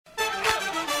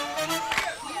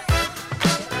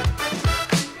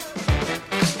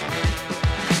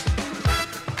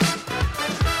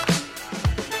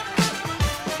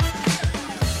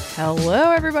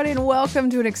Hello, everybody, and welcome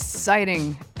to an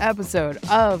exciting episode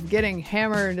of Getting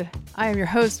Hammered. I am your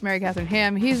host, Mary Catherine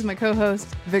Ham. He's my co-host,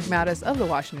 Vic Mattis of the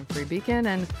Washington Free Beacon.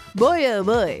 And boy, oh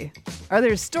boy, are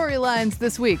there storylines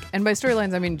this week. And by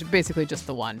storylines, I mean basically just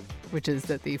the one, which is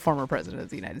that the former president of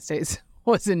the United States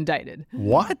was indicted.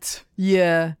 What?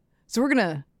 Yeah. So we're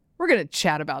gonna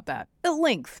chat about that at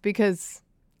length because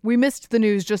we missed the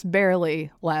news just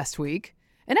barely last week.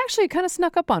 And actually, it kind of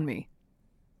snuck up on me.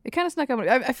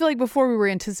 I feel like before we were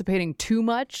anticipating too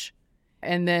much,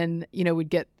 and then,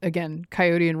 we'd get, again,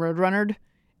 Coyote and Roadrunnered.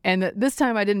 And this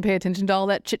time I didn't pay attention to all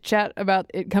that chit-chat about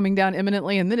it coming down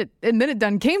imminently, and then it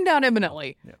done came down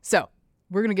imminently. Yeah. So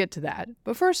we're going to get to that.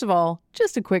 But first of all,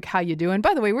 just a quick how you doing.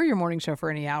 By the way, we're your morning show for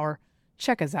any hour.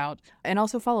 Check us out. And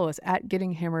also follow us at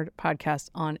Getting Hammered Podcast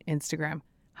on Instagram.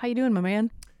 How you doing, my man?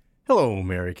 Hello,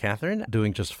 Mary Catherine.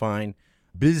 Doing just fine.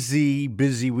 Busy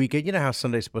weekend. You know how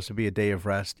Sunday's supposed to be a day of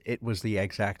rest? It was the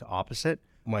exact opposite.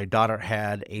 My daughter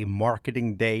had a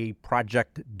marketing day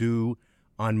project due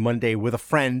on Monday with a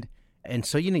friend. And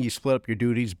so, you split up your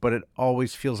duties, but it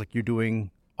always feels like you're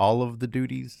doing all of the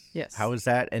duties. Yes. How is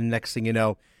that? And next thing you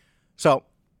know, so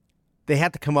they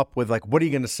had to come up with what are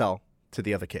you going to sell to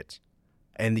the other kids?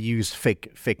 And they use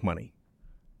fake money.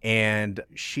 And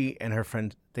she and her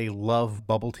friend, they love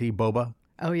bubble tea, boba.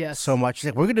 Oh, yes. So much. She's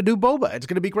like, we're going to do boba. It's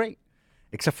going to be great.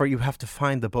 Except for you have to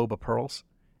find the boba pearls.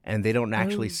 And they don't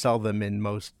actually sell them in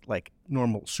most,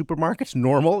 normal supermarkets.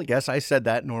 Normal. Yes, I said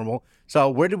that, normal. So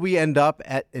where did we end up?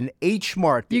 At an H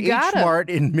Mart. The H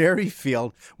Mart in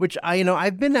Merrifield, which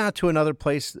I've been out to another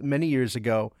place many years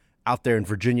ago out there in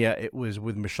Virginia. It was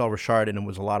with Michelle Richard, and it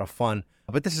was a lot of fun.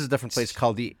 But this is a different place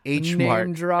called the H Mart.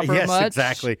 Name dropper yes, much?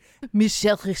 Exactly.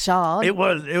 Michelle Richard. It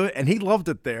was, and he loved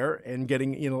it there, and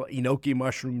getting enoki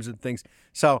mushrooms and things.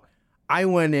 So I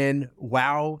went in.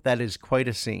 Wow, that is quite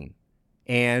a scene.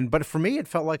 But for me, it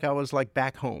felt like I was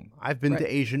back home. I've been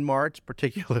to Asian marts,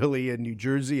 particularly in New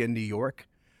Jersey and New York.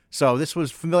 So this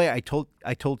was familiar. I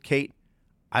told Kate,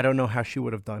 I don't know how she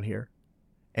would have done here,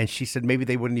 and she said maybe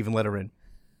they wouldn't even let her in.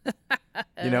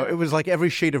 It was like every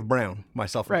shade of brown,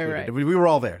 myself included. Right. We were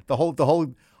all there.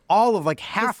 All of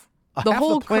half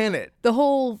the planet. The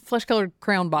whole flesh-colored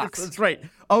crayon box. That's right.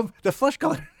 Of the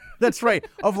flesh-colored. That's right.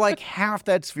 Of half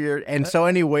that sphere. And so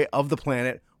anyway, of the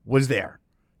planet was there.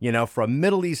 From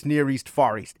Middle East, Near East,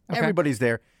 Far East. Okay. Everybody's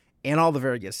there. And all the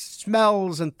various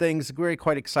smells and things. Very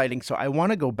quite exciting. So I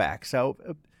want to go back. So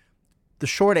the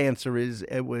short answer is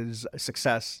it was a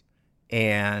success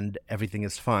and everything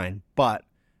is fine. But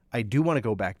I do want to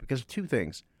go back because of two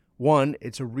things. One,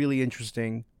 it's a really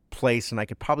interesting place, and I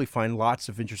could probably find lots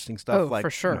of interesting stuff for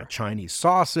sure. Chinese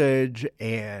sausage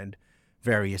and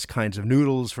various kinds of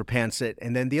noodles for pancit.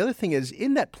 And then the other thing is,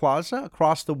 in that plaza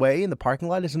across the way in the parking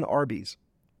lot is an Arby's.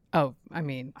 Oh, I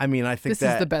think this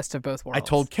is the best of both worlds. I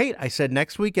told Kate, I said,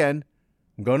 next weekend,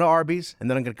 I'm going to Arby's, and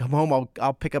then I'm going to come home.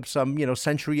 I'll pick up some,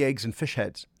 century eggs and fish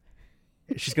heads.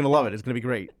 She's going to love it. It's going to be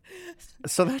great.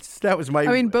 So that was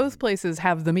my... both places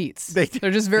have the meats. They're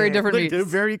just very different meats. They're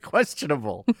very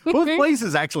questionable. Both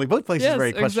places are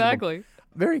very questionable. Exactly.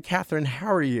 Mary Catherine,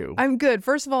 how are you? I'm good.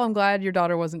 First of all, I'm glad your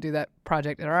daughter wasn't do that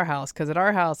project at our house, because at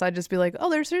our house, I'd just be like,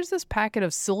 here's this packet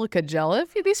of silica gel.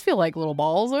 These feel like little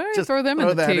balls. Just throw them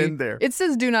in the tea. In there. It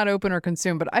says do not open or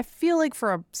consume, but I feel like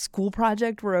for a school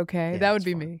project, we're okay. Yeah, that would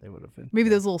be fine. me. They would have been. Maybe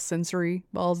those little sensory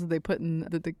balls that they put in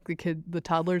the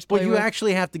toddlers play with. Well, you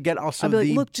actually have to get also I'd be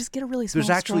like, look, just get a really small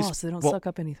straw so they don't suck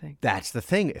up anything. That's the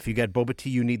thing. If you get boba tea,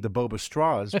 you need the boba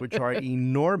straws, which are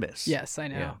enormous. Yes, I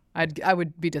know. Yeah. I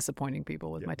would be disappointing people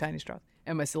with my tiny straws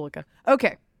and my silica.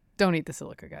 Okay, don't eat the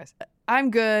silica, guys. I'm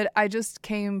good. I just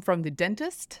came from the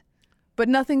dentist, but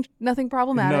nothing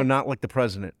problematic. No, not like the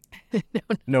president.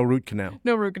 No root canal.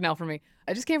 No root canal for me.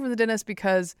 I just came from the dentist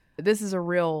because this is a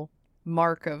real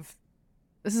mark of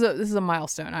this is a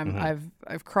milestone.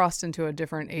 I've crossed into a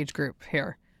different age group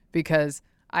here because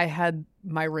I had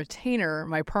my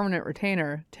permanent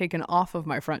retainer taken off of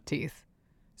my front teeth.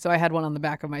 So I had one on the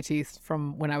back of my teeth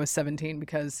from when I was 17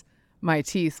 because my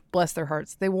teeth, bless their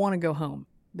hearts, they want to go home.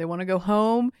 They want to go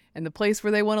home, and the place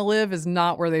where they want to live is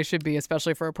not where they should be,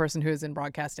 especially for a person who is in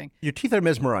broadcasting. Your teeth are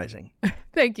mesmerizing.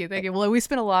 Thank you. Well, we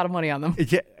spent a lot of money on them.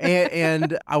 Yeah,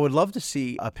 and I would love to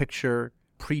see a picture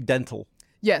pre-dental.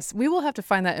 Yes, we will have to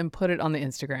find that and put it on the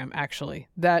Instagram, actually.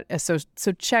 So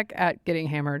check at Getting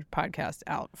Hammered Podcast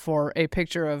out for a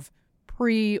picture of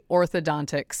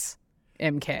pre-orthodontics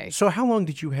MK. So how long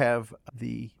did you have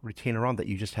the retainer on that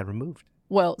you just had removed?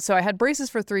 Well, so I had braces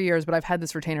for 3 years, but I've had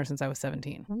this retainer since I was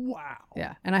 17. Wow.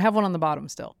 Yeah, and I have one on the bottom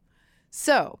still.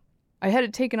 So I had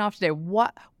it taken off today.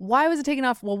 Why was it taken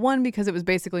off? Well, one, because it was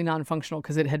basically non-functional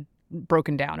because it had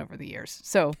broken down over the years.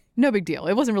 So no big deal.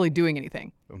 It wasn't really doing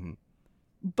anything. Mm-hmm.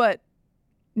 But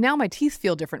now my teeth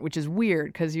feel different, which is weird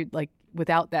because you like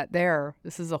without that there,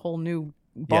 this is a whole new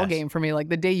ball game for me. Like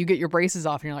the day you get your braces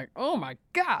off and you're like, oh my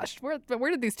gosh, where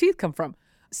did these teeth come from?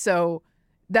 So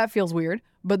that feels weird.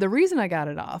 But the reason I got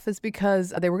it off is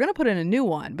because they were going to put in a new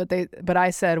one, but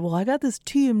I said, well, I got this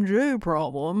TMJ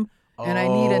problem and I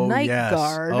need a night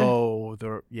guard. Oh,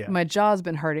 my jaw's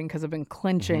been hurting because I've been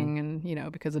clenching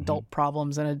and, because adult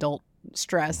problems and adult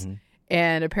stress.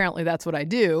 And apparently that's what I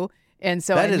do. And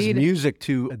so that is music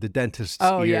to the dentist's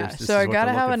ears. Oh, yeah. So I got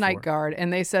to have a night guard.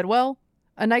 And they said, well,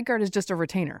 a night guard is just a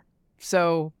retainer.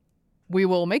 So we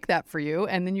will make that for you.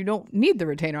 And then you don't need the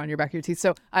retainer on your back of your teeth.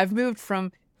 So I've moved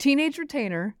from teenage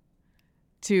retainer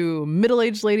to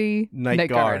middle-aged lady night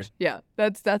guard. Yeah,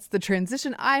 that's the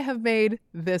transition I have made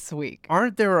this week.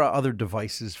 Aren't there other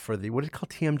devices for what is it called,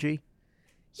 TMG?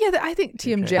 Yeah, I think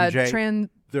TMJ.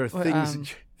 There are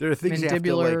things. There are things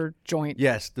mandibular joint.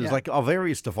 Yes, there's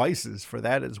various devices for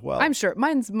that as well. I'm sure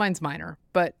mine's minor,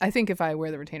 but I think if I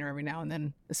wear the retainer every now and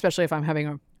then, especially if I'm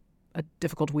having a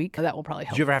difficult week, that will probably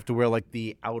help. Did you ever have to wear like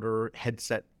the outer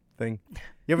headset thing?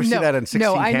 You ever see that in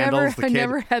 16 Candles?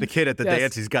 The kid at the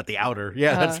dance, he's got the outer.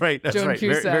 Yeah, that's right. That's Joan right.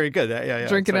 Cusack, very good. Yeah.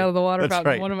 Drinking out of the water fountain.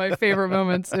 Right. One of my favorite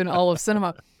moments in all of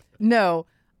cinema. No,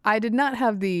 I did not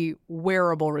have the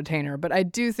wearable retainer, but I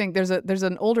do think there's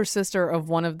an older sister of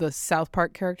one of the South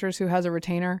Park characters who has a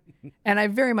retainer, and I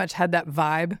very much had that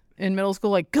vibe in middle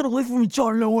school, like, get away from me,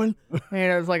 John Owen. And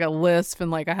it was like a lisp,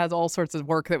 and like I had all sorts of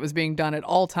work that was being done at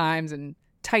all times, and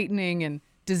tightening and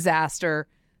disaster.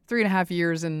 3.5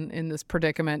 years in this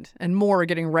predicament, and more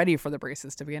getting ready for the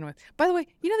braces to begin with. By the way,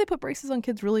 they put braces on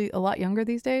kids really a lot younger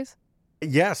these days.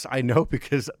 Yes, I know,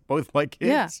 because both my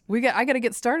kids. Yeah, I got to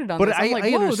get started on this. I'm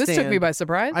like, whoa, this took me by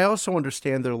surprise. I also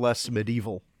understand they're less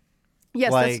medieval.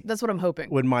 Yes, like, that's what I'm hoping.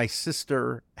 When my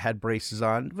sister had braces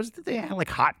on, they had like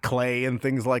hot clay and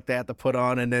things like that to put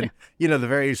on, and then the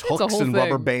various hooks and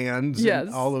rubber bands,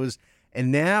 and all those. And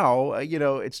now, I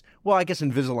guess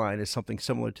Invisalign is something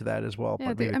similar to that as well.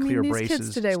 Yeah, maybe these braces,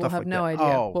 kids today will have no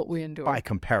idea what we endured. By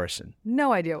comparison.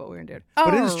 No idea what we endured.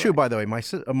 But it is true, by the way.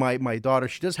 My daughter,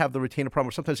 she does have the retainer problem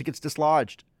where sometimes it gets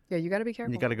dislodged. Yeah, you got to be careful.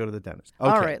 And you got to go to the dentist.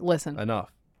 Okay. All right, listen. Enough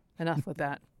with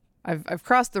that. I've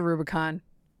crossed the Rubicon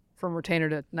from retainer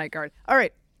to night guard. All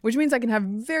right, which means I can have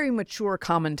very mature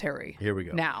commentary. Here we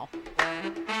go. Now.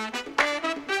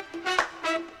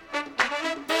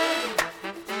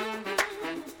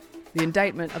 The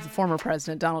indictment of the former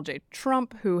president, Donald J.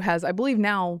 Trump, who has, I believe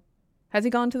now, has he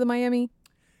gone to the Miami?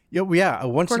 Yeah.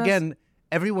 Once again,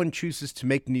 everyone chooses to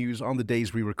make news on the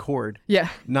days we record. Yeah.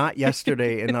 Not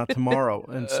yesterday and not tomorrow.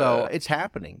 And so it's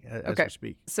happening as we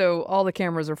speak. So all the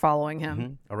cameras are following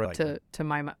him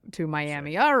to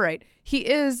Miami. All right. He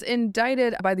is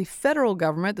indicted by the federal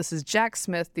government. This is Jack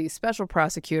Smith, the special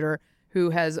prosecutor, who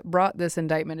has brought this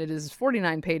indictment. It is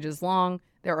 49 pages long.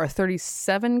 There are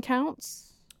 37 counts.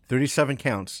 37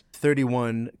 counts,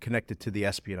 31 connected to the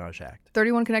Espionage Act.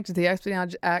 31 connected to the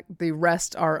Espionage Act. The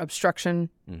rest are obstruction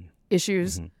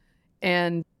issues. Mm-hmm.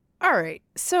 And all right,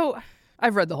 so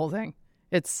I've read the whole thing.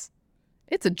 It's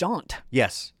a jaunt.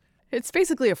 Yes. It's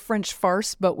basically a French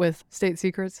farce, but with state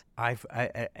secrets.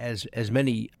 As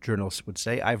many journalists would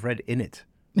say, I've read in it.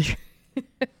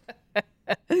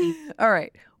 All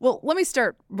right. Well, let me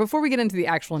start, before we get into the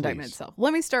actual indictment itself,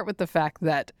 let me start with the fact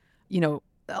that,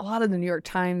 a lot of the New York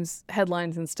Times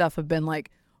headlines and stuff have been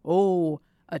like,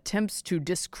 attempts to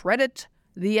discredit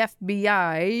the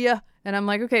FBI. And I'm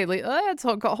like, okay, let's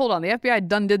hold on. The FBI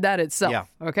done did that itself. Yeah.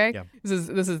 Okay. Yeah. This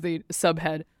is the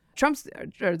subhead.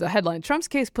 The headline, Trump's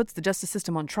case puts the justice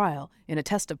system on trial in a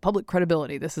test of public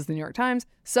credibility. This is the New York Times.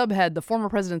 Subhead, the former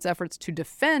president's efforts to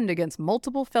defend against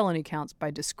multiple felony counts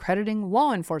by discrediting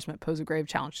law enforcement pose a grave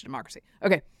challenge to democracy.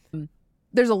 Okay.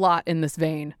 There's a lot in this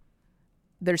vein.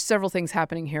 There's several things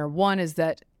happening here. One is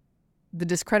that the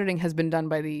discrediting has been done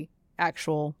by the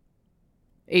actual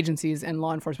agencies and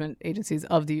law enforcement agencies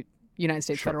of the United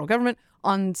States federal government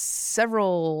on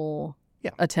several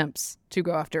attempts to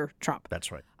go after Trump.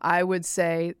 That's right. I would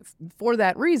say for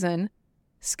that reason,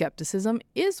 skepticism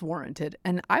is warranted.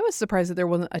 And I was surprised that there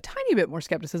wasn't a tiny bit more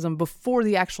skepticism before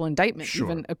the actual indictment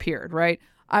even appeared, right?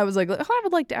 I was like, I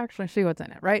would like to actually see what's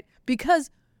in it, right? Because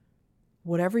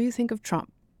whatever you think of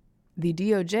Trump, the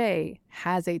DOJ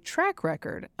has a track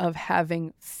record of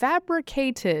having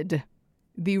fabricated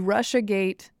the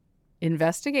Russiagate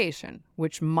investigation,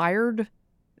 which mired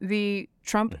the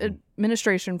Trump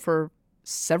administration for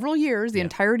several years, the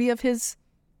entirety of his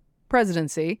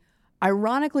presidency,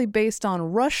 ironically based on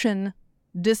Russian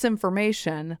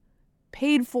disinformation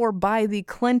paid for by the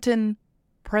Clinton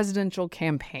presidential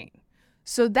campaign.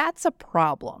 So that's a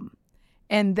problem.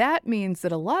 And that means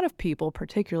that a lot of people,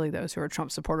 particularly those who are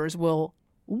Trump supporters, will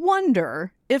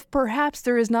wonder if perhaps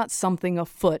there is not something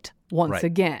afoot once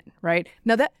again, right?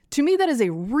 Now, that to me, that is a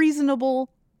reasonable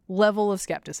level of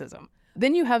skepticism.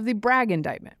 Then you have the Bragg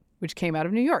indictment, which came out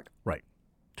of New York. Right.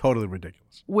 Totally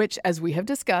ridiculous. Which, as we have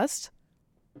discussed,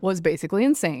 was basically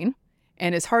insane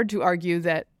and is hard to argue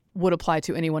that would apply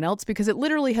to anyone else because it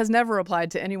literally has never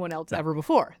applied to anyone else ever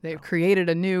before. They've created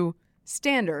a new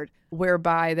standard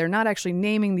whereby they're not actually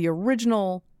naming the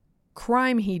original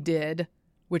crime he did,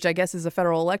 which I guess is a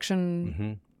federal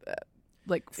election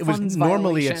funds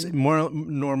violation.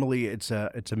 Normally it's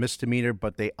a misdemeanor,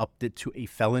 but they upped it to a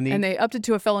felony. And they upped it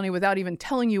to a felony without even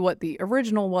telling you what the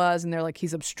original was, and they're like,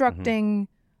 he's obstructing.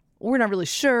 We're not really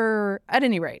sure. At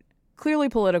any rate, clearly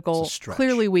political,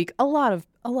 clearly weak. A lot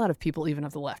of people, even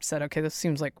of the left, said, okay, this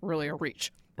seems like really a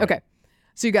reach. Right. Okay.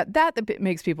 So you got that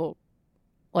makes people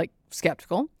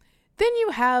skeptical. Then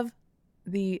you have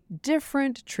the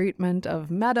different treatment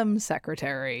of Madam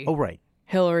Secretary. Oh, right.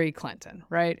 Hillary Clinton,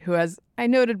 right? Who, as I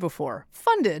noted before,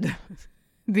 funded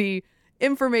the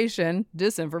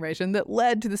disinformation that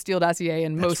led to the Steele dossier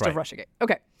and most of Russiagate.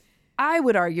 Okay. I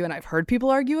would argue, and I've heard people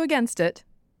argue against it,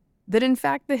 that in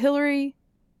fact the Hillary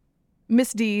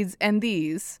misdeeds and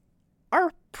these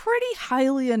are pretty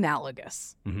highly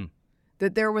analogous. Mm-hmm.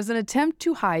 That there was an attempt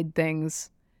to hide things,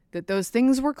 that those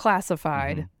things were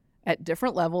classified at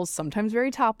different levels, sometimes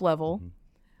very top level. Mm-hmm.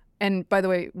 And by the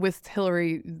way, with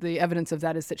Hillary, the evidence of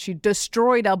that is that she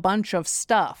destroyed a bunch of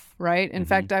stuff, right? In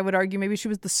fact, I would argue maybe she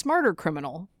was the smarter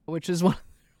criminal, which is one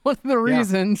of the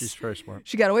reasons she's very smart.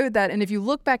 She got away with that. And if you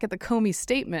look back at the Comey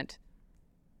statement,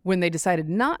 when they decided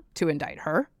not to indict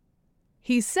her,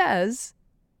 he says,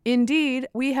 indeed,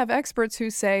 we have experts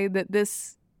who say that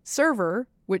this server,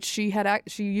 which she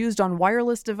used on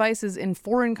wireless devices in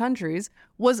foreign countries,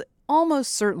 was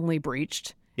almost certainly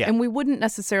breached. Yeah. And we wouldn't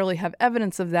necessarily have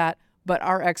evidence of that, but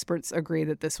our experts agree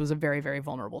that this was a very, very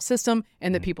vulnerable system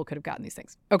and that people could have gotten these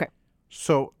things. Okay.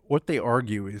 So what they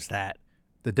argue is that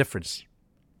the difference,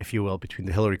 if you will, between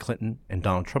the Hillary Clinton and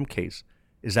Donald Trump case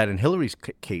is that in Hillary's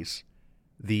case,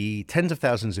 the tens of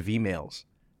thousands of emails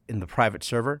in the private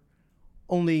server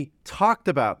only talked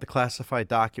about the classified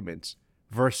documents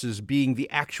versus being the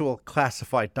actual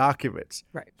classified documents.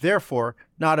 Right. Therefore,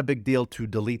 not a big deal to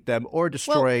delete them or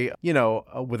destroy,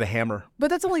 with a hammer. But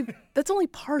that's only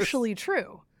partially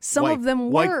true. Some of them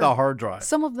were wipe the hard drive.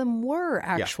 Some of them were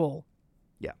actual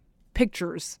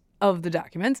pictures of the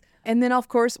documents. And then, of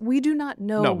course, we do not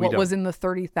know what was in the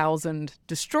 30,000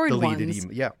 destroyed deleted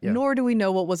ones. Nor do we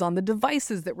know what was on the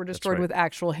devices that were destroyed with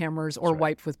actual hammers or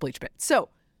wiped with bleach bits. So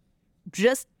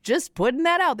just putting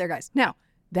that out there, guys. Now,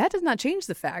 that does not change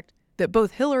the fact that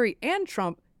both Hillary and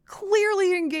Trump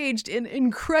clearly engaged in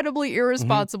incredibly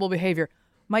irresponsible behavior.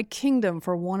 My kingdom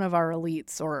for one of our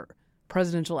elites or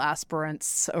presidential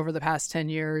aspirants over the past 10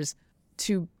 years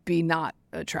to be not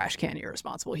a trash can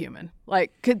irresponsible human.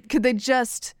 Like, could they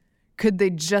just keep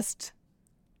it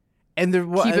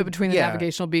between the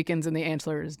navigational beacons and the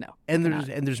antlers? No. And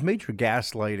there's major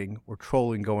gaslighting or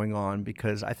trolling going on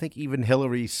because I think even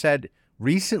Hillary said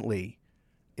recently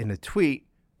in a tweet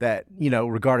that,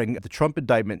 regarding the Trump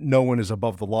indictment, no one is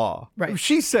above the law. Right.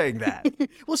 She's saying that.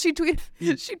 Well, she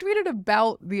tweeted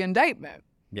about the indictment.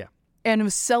 Yeah. And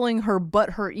was selling her But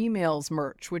Her Emails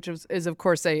merch, which is of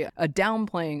course, a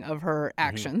downplaying of her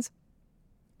actions,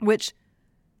 which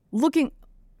looking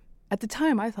at the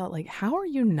time, I thought, how are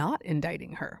you not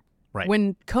indicting her? Right.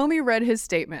 When Comey read his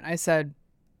statement, I said,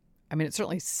 it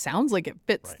certainly sounds like it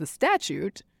fits the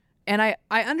statute. And I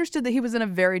understood that he was in a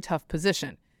very tough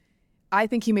position. I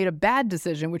think he made a bad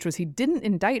decision, which was he didn't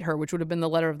indict her, which would have been the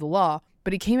letter of the law,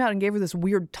 but he came out and gave her this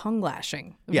weird tongue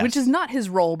lashing, which is not his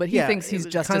role, but he thinks he's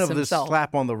justice himself. Kind of this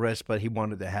slap on the wrist, but he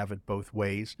wanted to have it both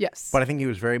ways. Yes. But I think he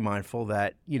was very mindful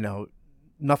that,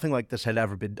 nothing like this had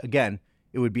ever been, again,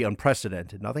 it would be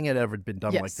unprecedented. Nothing had ever been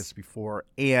done like this before.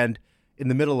 And in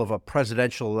the middle of a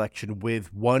presidential election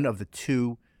with one of the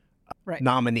two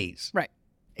nominees. Right.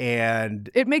 And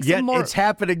it makes it more. It's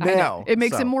happening now. It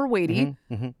makes it more weighty.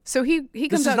 So he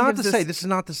comes out. This is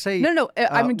not to say. No.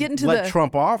 I'm getting to let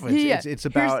Trump off. It's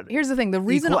about. Here's the thing. The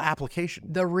reason equal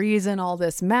application. The reason all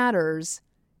this matters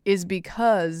is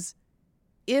because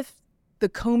if the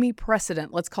Comey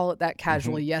precedent, let's call it that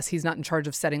casually. Yes, he's not in charge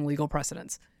of setting legal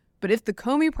precedents, but if the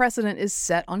Comey precedent is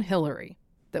set on Hillary,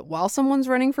 that while someone's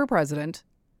running for president,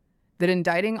 that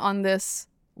indicting on this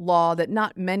law that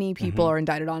not many people are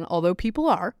indicted on, although people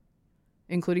are,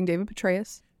 including David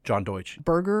Petraeus, John Deutsch,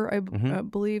 Berger, I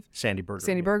believe, Sandy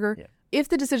Berger. Yeah. If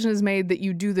the decision is made that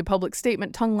you do the public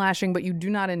statement tongue lashing, but you do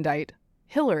not indict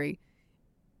Hillary,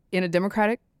 in a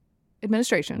Democratic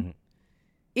administration. Mm-hmm.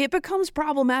 It becomes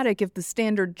problematic if the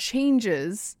standard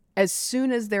changes as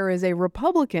soon as there is a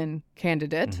Republican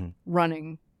candidate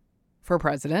running for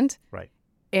president. Right.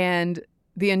 And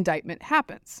the indictment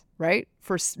happens, right?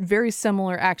 For very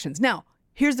similar actions. Now,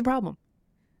 here's the problem.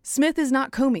 Smith is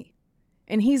not Comey,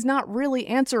 and he's not really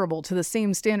answerable to the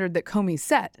same standard that Comey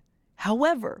set.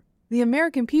 However, the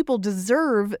American people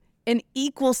deserve an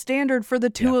equal standard for the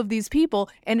two of these people.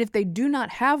 And if they do not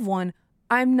have one,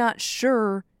 I'm not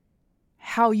sure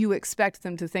how you expect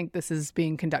them to think this is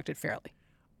being conducted fairly.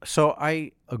 So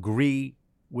I agree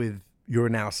with your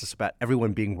analysis about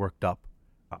everyone being worked up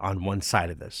on one side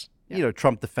of this. Yeah. You know,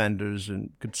 Trump defenders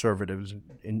and conservatives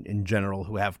in general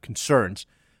who have concerns.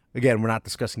 Again, we're not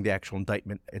discussing the actual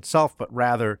indictment itself, but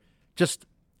rather just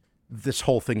this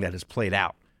whole thing that has played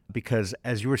out. Because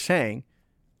as you were saying,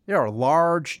 there are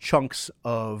large chunks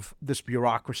of this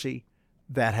bureaucracy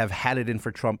that have had it in for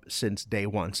Trump since day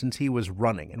one, since he was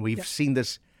running. And we've seen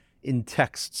this in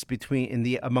texts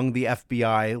among the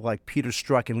FBI, like Peter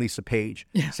Strzok and Lisa Page,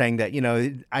 saying that, you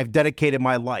know, I've dedicated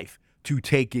my life to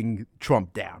taking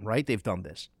Trump down, right? They've done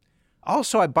this.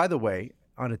 Also, by the way,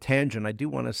 on a tangent, I do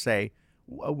want to say,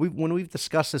 when we've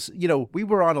discussed this, you know, we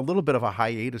were on a little bit of a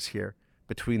hiatus here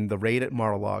between the raid at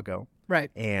Mar-a-Lago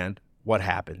and what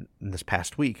happened in this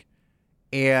past week.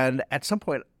 And at some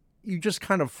point, you just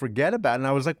kind of forget about it. And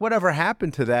I was like, whatever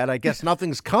happened to that? I guess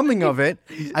nothing's coming of it.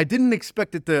 I didn't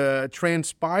expect it to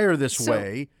transpire this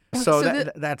way. So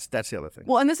that's the other thing.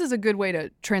 Well, and this is a good way to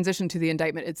transition to the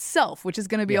indictment itself, which is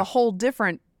going to be a whole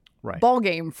different ball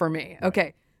game for me. Right.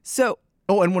 Okay, so...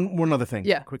 Oh, and one other thing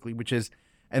quickly, which is...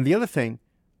 And the other thing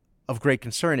of great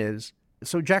concern is...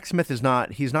 So Jack Smith he's not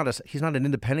an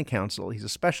independent counsel. He's a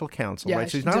special counsel, right?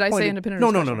 So he's not did appointed, I say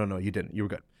independent? No, you didn't. You were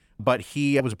good. But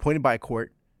he was appointed by a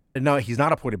court. No, he's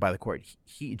not appointed by the court.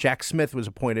 Jack Smith was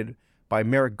appointed by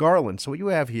Merrick Garland. So what you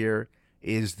have here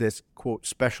is this, quote,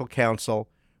 special counsel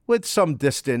with some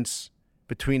distance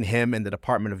between him and the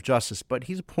Department of Justice. But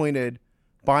he's appointed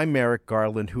by Merrick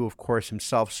Garland, who, of course,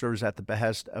 himself serves at the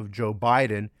behest of Joe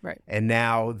Biden. Right. And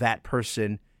now that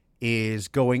person is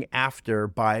going after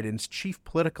Biden's chief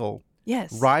political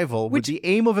rival with the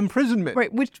aim of imprisonment.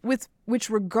 Right, which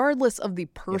regardless of the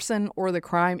person or the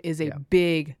crime is a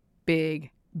big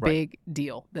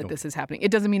deal that this is happening. It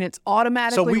doesn't mean it's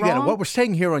automatically wrong. So we get it. What What we're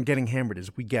saying here on Getting Hammered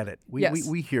is we get it.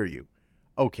 We hear you.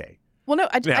 Okay. Well, no,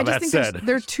 I just think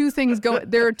there are two things going.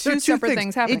 There are two separate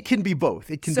things happening. It can be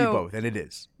both. It can be both, and it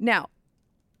is. Now,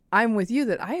 I'm with you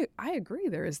that I agree.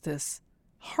 There is this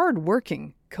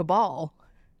hardworking cabal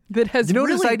that has. You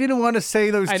notice I didn't want to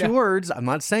say those two words. I'm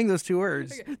not saying those two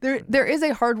words. There is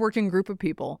a hardworking group of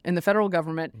people in the federal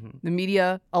government, the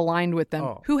media aligned with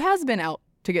them, who has been out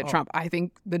to get Trump. I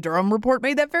think the Durham report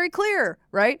made that very clear,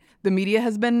 right? The media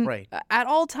has been at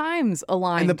all times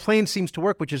aligned. And the plan seems to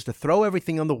work, which is to throw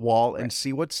everything on the wall and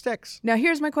see what sticks. Now,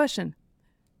 here's my question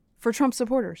for Trump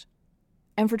supporters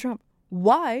and for Trump.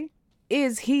 Why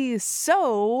is he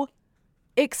so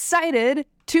excited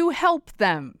to help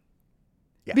them?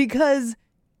 Yeah. Because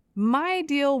my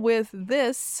deal with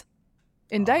this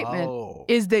indictment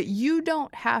is that you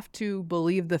don't have to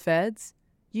believe the feds.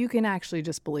 You can actually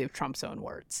just believe Trump's own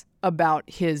words about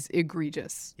his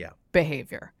egregious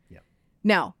behavior. Yeah.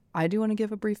 Now, I do want to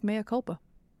give a brief mea culpa.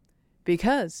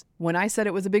 Because when I said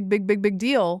it was a big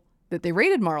deal that they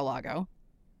raided Mar-a-Lago,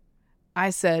 I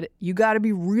said, you got to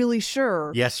be really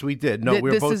sure. Yes, we did. No,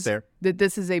 we were both there. That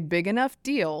this is a big enough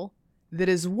deal that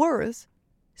is worth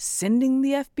sending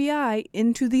the FBI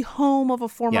into the home of a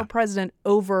former president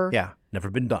over never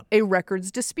been done. A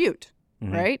records dispute,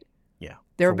 right? Yeah.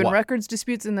 There have been records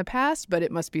disputes in the past, but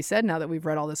it must be said now that we've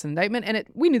read all this indictment, and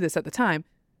we knew this at the time,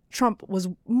 Trump was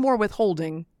more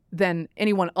withholding than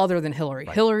anyone other than Hillary.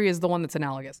 Right. Hillary is the one that's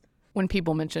analogous. When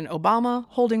people mention Obama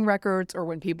holding records, or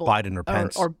when people... Biden or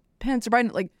Pence. Or Pence or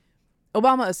Biden, like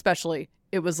Obama especially,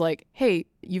 it was like, hey,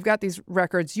 you've got these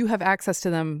records, you have access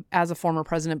to them as a former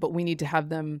president, but we need to have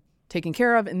them taken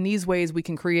care of. In these ways, we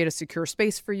can create a secure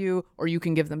space for you, or you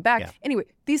can give them back. Yeah. Anyway,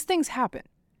 these things happen.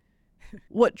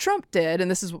 What Trump did,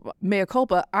 and this is mea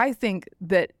culpa, I think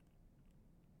that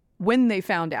when they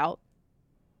found out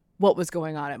what was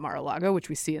going on at Mar-a-Lago, which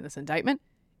we see in this indictment,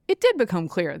 it did become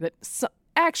clear that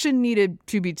action needed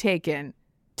to be taken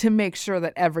to make sure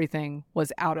that everything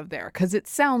was out of there. Because it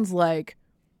sounds like,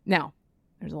 now,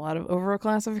 there's a lot of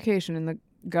overclassification in the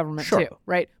government too,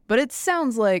 right? But it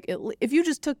sounds like if you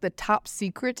just took the top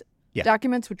secret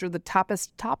documents, which are the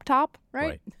top,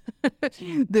 right?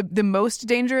 The most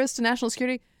dangerous to national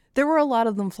security, There were a lot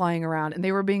of them flying around, and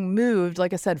they were being moved,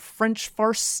 like I said, French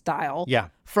Farce style,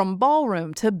 from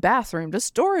ballroom to bathroom to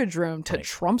storage room to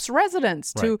Trump's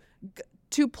residence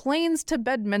to planes to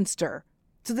Bedminster,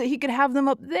 so that he could have them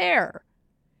up there.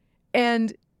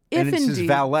 And if it's indeed his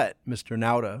valet, Mr.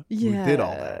 Nauta, who did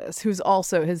all that. Who's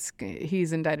also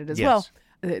he's indicted as well.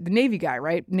 The Navy guy,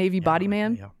 right? Navy body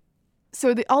man. Yeah.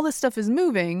 So all this stuff is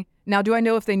moving. Now, do I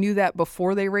know if they knew that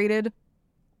before they raided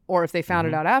or if they found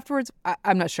it out afterwards?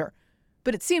 I'm not sure.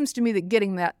 But it seems to me that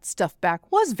getting that stuff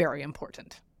back was very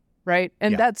important, right?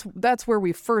 And that's where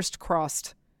we first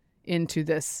crossed into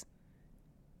this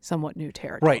somewhat new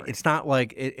territory. Right. It's not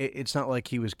like it's not like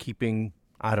he was keeping,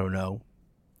 I don't know,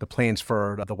 the plans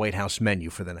for the White House menu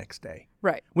for the next day.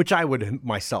 Right. Which I would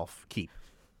myself keep.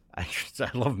 I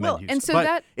love menus. And so but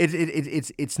that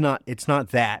it's not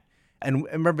that. And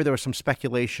remember, there was some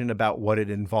speculation about what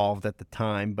it involved at the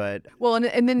time, but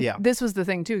and then this was the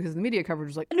thing too, because the media coverage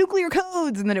was like nuclear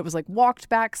codes, and then it was like walked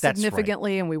back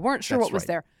significantly, and we weren't sure what was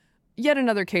there. Yet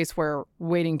another case where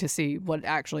waiting to see what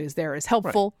actually is there is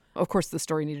helpful. Right. Of course, the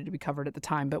story needed to be covered at the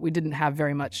time, but we didn't have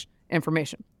very much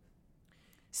information.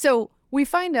 So we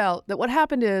find out that what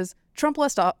happened is Trump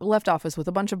left office with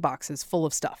a bunch of boxes full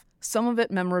of stuff. Some of it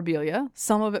memorabilia,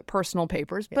 some of it personal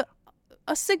papers, but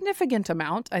a significant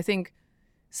amount, I think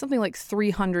something like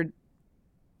 300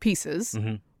 pieces,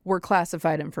 were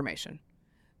classified information.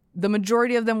 The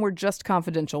majority of them were just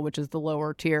confidential, which is the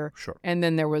lower tier. Sure. And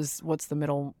then there was, what's the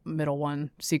middle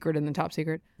one, secret and then top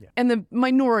secret? Yeah. And the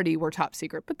minority were top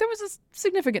secret, but there was a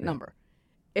significant number.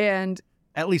 And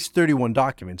at least 31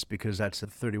 documents, because that's the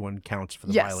 31 counts for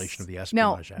the violation of the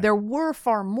Espionage Act. There were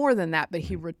far more than that, but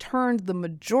he returned the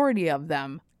majority of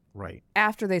them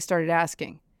after they started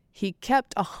asking. He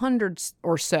kept 100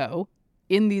 or so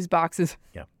in these boxes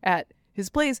at his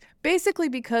place, basically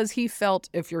because he felt,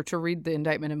 if you're to read the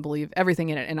indictment and believe everything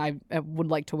in it, and I would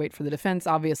like to wait for the defense,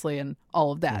 obviously, and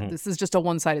all of that. This is just a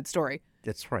one-sided story.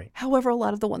 That's right. However, a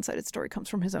lot of the one-sided story comes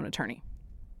from his own attorney.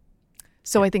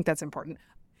 So I think that's important.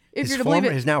 If you're to believe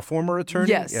it, his now former attorney?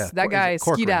 Yes, that guy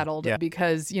skedaddled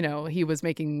because, he was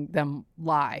making them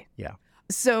lie. Yeah.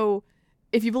 So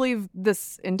if you believe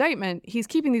this indictment, he's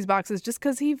keeping these boxes just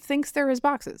because he thinks they're his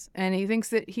boxes, and he thinks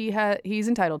that he's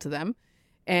entitled to them,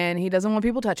 and he doesn't want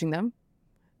people touching them,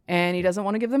 and he doesn't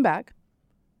want to give them back,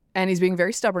 and he's being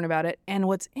very stubborn about it. And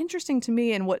what's interesting to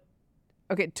me, and what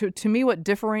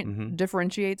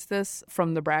differentiates this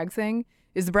from the Bragg thing,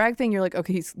 is the Bragg thing, you're like,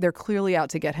 okay, they're clearly out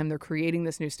to get him. They're creating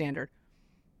this new standard.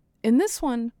 In this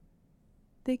one,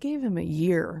 they gave him a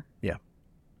year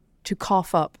to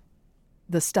cough up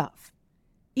the stuff.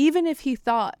 Even if he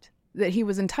thought that he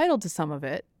was entitled to some of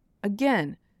it,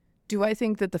 again, do I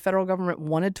think that the federal government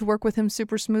wanted to work with him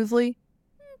super smoothly?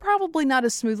 Probably not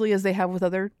as smoothly as they have with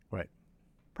other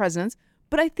presidents.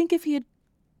 But I think if he had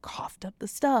coughed up the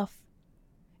stuff,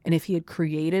 and if he had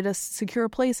created a secure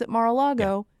place at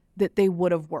Mar-a-Lago, that they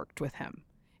would have worked with him.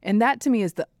 And that to me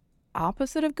is the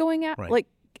opposite of going out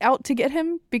to get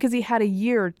him, because he had a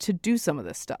year to do some of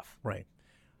this stuff. Right.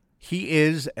 He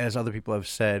is, as other people have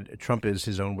said, Trump is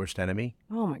his own worst enemy.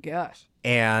 Oh my gosh.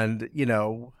 And,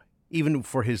 even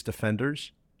for his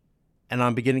defenders, and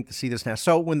I'm beginning to see this now.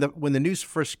 So when the news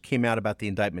first came out about the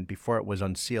indictment, before it was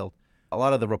unsealed, a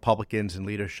lot of the Republicans in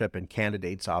leadership and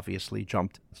candidates obviously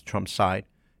jumped to Trump's side.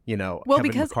 Kevin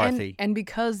McCarthy. And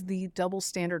because the double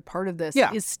standard part of this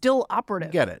is still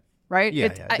operative. Get it. Right?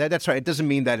 That's right. It doesn't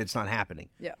mean that it's not happening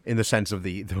in the sense of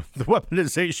the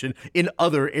weaponization in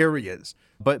other areas.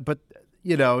 But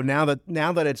now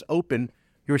that it's open,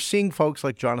 you're seeing folks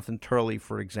like Jonathan Turley,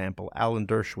 for example, Alan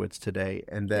Dershowitz today,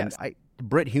 and then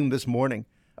Brit Hume this morning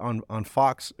on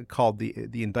Fox called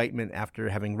the indictment, after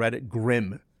having read it,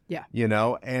 grim. Yeah.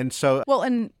 And so... Well,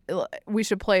 and we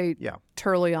should play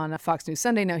Turley on Fox News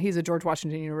Sunday. Now, he's a George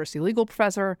Washington University legal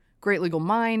professor, great legal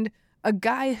mind, a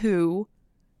guy who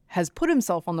has put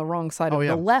himself on the wrong side of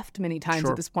the left many times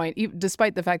at this point,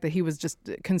 despite the fact that he was just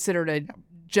considered a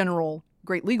general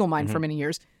great legal mind for many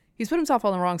years. He's put himself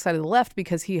on the wrong side of the left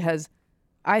because he has,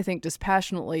 I think,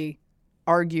 dispassionately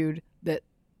argued that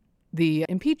the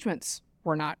impeachments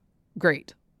were not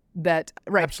great.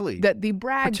 Absolutely. That the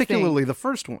Bragg particularly thing, the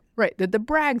first one. Right. That the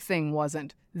Bragg thing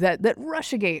wasn't. That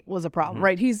Russiagate was a problem.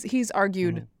 Right. He's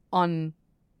argued on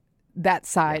that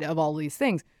side of all these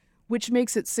things, which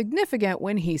makes it significant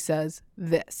when he says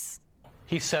this.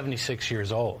 He's 76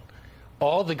 years old.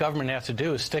 All the government has to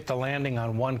do is stick the landing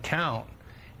on one count,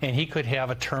 and he could have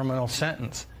a terminal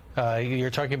sentence. You're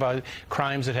talking about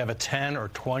crimes that have a 10 or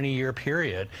 20-year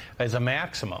period as a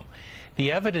maximum.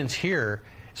 The evidence here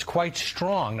is quite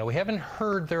strong. Now, we haven't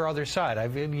heard their other side.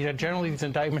 Generally, these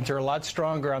indictments are a lot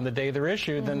stronger on the day they're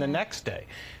issued than the next day.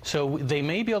 So they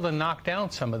may be able to knock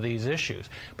down some of these issues.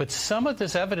 But some of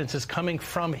this evidence is coming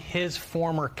from his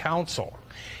former counsel.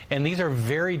 And these are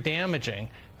very damaging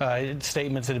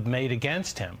statements that have been made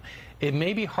against him. It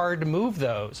may be hard to move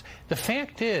those. The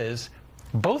fact is,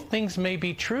 both things may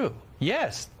be true.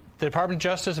 Yes, the Department of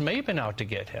Justice may have been out to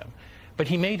get him, but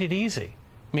he made it easy.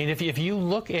 I mean, if you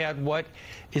look at what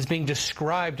is being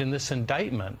described in this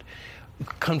indictment,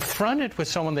 confronted with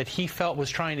someone that he felt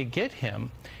was trying to get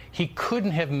him, he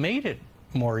couldn't have made it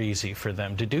more easy for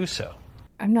them to do so.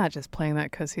 I'm not just playing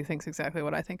that because he thinks exactly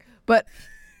what I think, but...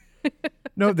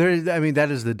 No,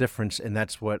 that is the difference, and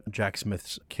that's what Jack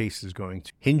Smith's case is going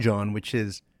to hinge on, which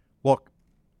is, look,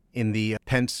 in the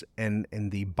Pence and in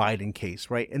the Biden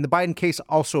case, right? In the Biden case,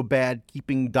 also bad,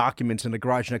 keeping documents in the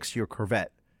garage next to your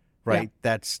Corvette, right?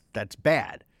 Yeah. That's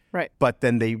bad. Right. But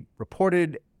then they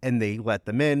reported and they let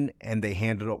them in and they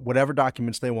handed whatever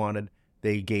documents they wanted,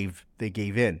 they gave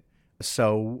in.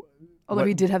 So... Although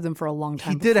he did have them for a long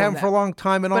time. He did have them for a long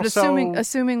time, and but also...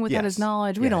 assuming without his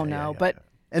knowledge, we don't know, but...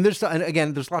 And there's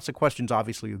lots of questions,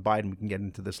 obviously, with Biden. We can get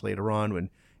into this later on,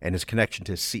 and his connection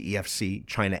to CEFC,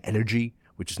 China Energy,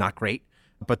 which is not great.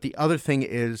 But the other thing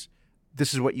is,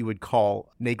 this is what you would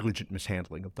call negligent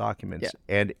mishandling of documents. Yeah.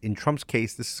 And in Trump's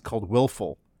case, this is called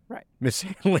willful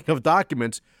mishandling of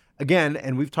documents. Again,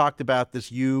 and we've talked about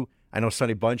this. I know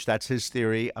Sonny Bunch, that's his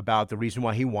theory about the reason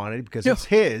why he wanted it, because it's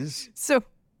his. So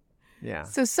yeah.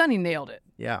 So Sonny nailed it.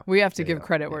 Yeah. We have to give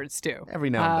credit where it's due. Every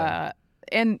now and then.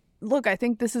 And look, I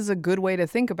think this is a good way to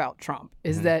think about Trump,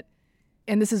 is that,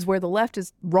 and this is where the left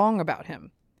is wrong about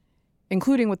him,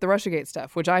 including with the Russiagate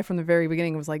stuff, which I, from the very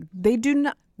beginning, was like,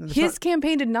 his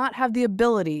campaign did not have the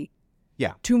ability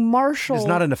to marshal. It's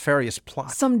not a nefarious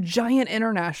plot. Some giant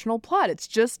international plot. It's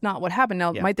just not what happened.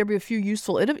 Now, might there be a few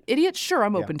useful idiots? Sure,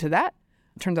 I'm open to that.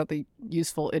 It turns out the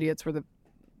useful idiots were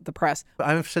the press.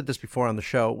 I've said this before on the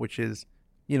show, which is,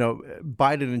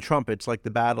 Biden and Trump, it's like the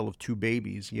battle of two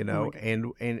babies, and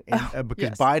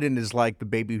because Biden is like the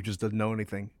baby who just doesn't know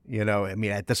anything,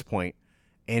 at this point.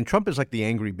 And Trump is like the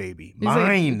angry baby. He's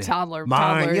mine. Like toddler.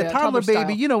 Yeah, toddler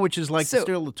baby, style. Which is like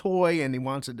still a toy and he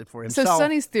wants it for himself. So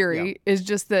Sonny's theory is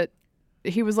just that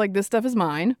he was like, this stuff is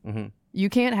mine. Mm-hmm. You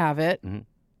can't have it. Mm-hmm.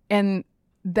 And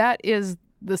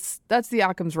that's the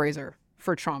Occam's razor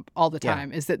for Trump all the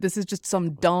time, is that this is just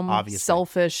some dumb,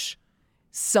 selfish,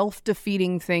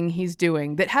 self-defeating thing he's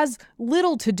doing that has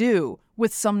little to do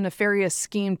with some nefarious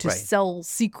scheme to sell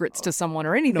secrets to someone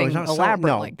or anything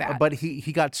elaborate like that. But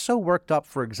he got so worked up,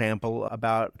 for example,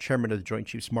 about Chairman of the Joint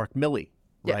Chiefs Mark Milley,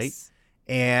 right? Yes.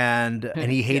 And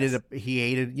he hated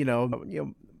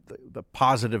the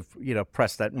positive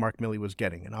press that Mark Milley was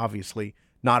getting, and obviously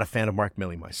not a fan of Mark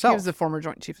Milley myself. He was the former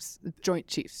Joint Chiefs.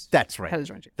 That's right. Head of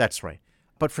the Joint Chiefs. That's right.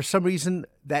 But for some reason,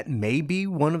 that may be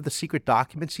one of the secret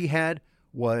documents he had.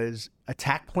 Was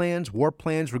attack plans, war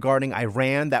plans regarding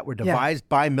Iran that were devised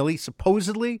by Milley,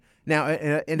 supposedly. Now,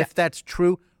 and if that's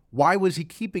true, why was he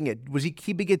keeping it? Was he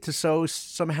keeping it to so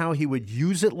somehow he would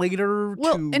use it later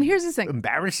and here's the thing.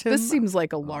 Embarrass him? This seems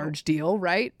like a large deal,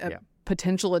 right?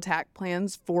 Potential attack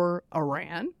plans for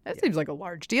Iran. That seems like a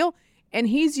large deal. And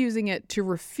he's using it to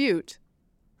refute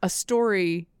a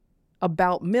story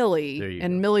about Milley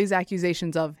and Milley's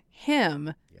accusations of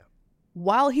him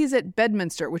while he's at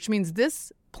Bedminster, which means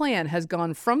this plan has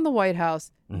gone from the White House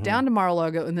down to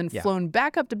Mar-a-Lago and then flown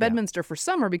back up to Bedminster for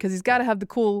summer because he's got to have the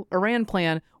cool Iran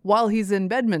plan while he's in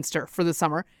Bedminster for the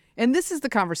summer. And this is the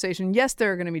conversation. Yes,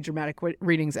 there are going to be dramatic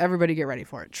readings. Everybody get ready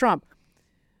for it. Trump,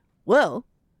 well,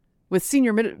 with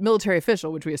senior military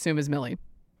official, which we assume is Milley.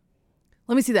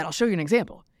 Let me see that. I'll show you an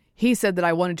example. He said that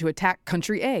I wanted to attack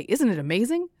country A. Isn't it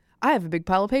amazing? I have a big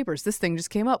pile of papers. This thing just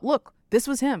came up. Look. This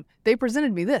was him. They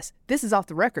presented me this. This is off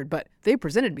the record, but they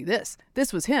presented me this.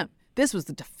 This was him. This was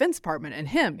the Defense Department and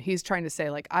him. He's trying to say,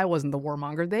 like, I wasn't the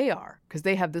warmonger. They are, because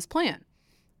they have this plan.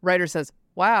 Writer says,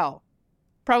 wow.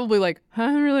 Probably like,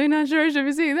 I'm really not sure I should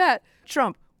be seeing that.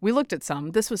 Trump, we looked at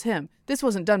some. This was him. This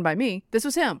wasn't done by me. This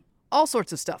was him. All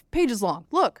sorts of stuff. Pages long.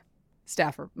 Look.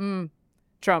 Staffer,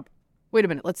 Trump, wait a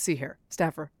minute. Let's see here.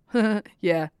 Staffer,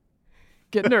 yeah.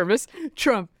 Get nervous.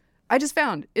 Trump, I just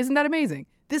found. Isn't that amazing?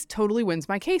 This totally wins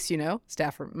my case,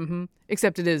 Staffer,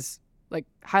 except it is, like,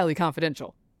 highly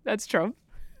confidential. That's Trump.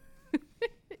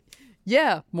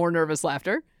 Yeah, more nervous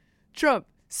laughter. Trump,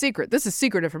 secret. This is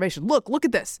secret information. Look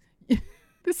at this.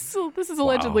 This is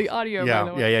allegedly audio, by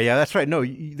the way. Yeah. That's right. No,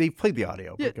 they played the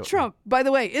audio. Yeah, Trump, by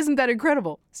the way, isn't that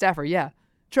incredible? Staffer, yeah.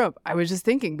 Trump, I was just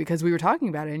thinking because we were talking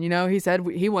about it, and, he said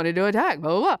he wanted to attack,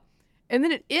 blah, blah, blah. And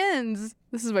then it ends.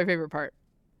 This is my favorite part.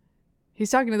 he's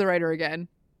talking to the writer again,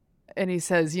 and he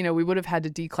says, we would have had to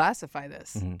declassify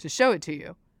this to show it to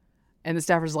you. And the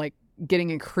staffer's like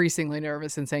getting increasingly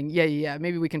nervous and saying, yeah,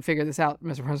 maybe we can figure this out,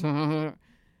 Mr. President.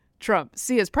 Trump,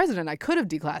 see, as president, I could have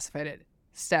declassified it.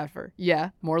 Staffer,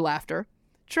 yeah, more laughter.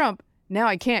 Trump, now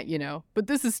I can't, but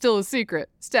this is still a secret.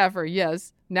 Staffer,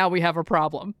 yes, now we have a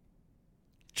problem.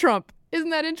 Trump,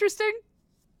 isn't that interesting?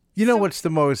 What's the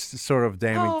most sort of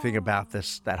damning thing about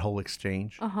that whole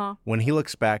exchange? When he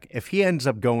looks back, if he ends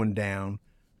up going down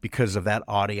because of that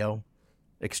audio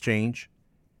exchange,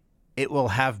 it will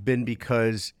have been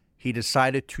because he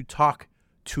decided to talk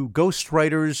to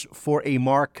ghostwriters for a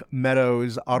Mark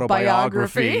Meadows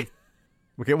autobiography.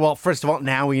 Okay, well, first of all,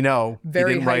 now we know he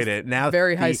didn't write it. Now,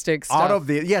 very high stakes stuff.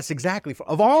 Yes, exactly.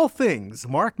 Of all things,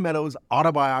 Mark Meadows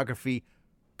autobiography,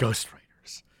 ghostwriters.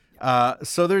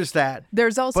 So there's that.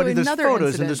 There's also there's another photos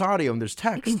incident. And there's audio and there's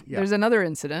text. Yeah. There's another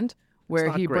incident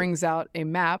where he great. brings out a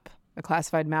map, a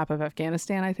classified map of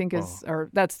Afghanistan, I think or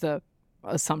that's the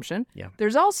assumption. Yeah.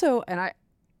 There's also,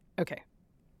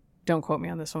 don't quote me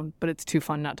on this one, but it's too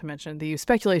fun not to mention. The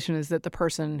speculation is that the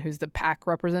person who's the PAC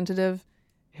representative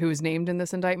who is named in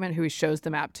this indictment, who he shows the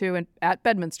map to, and at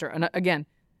Bedminster, and again,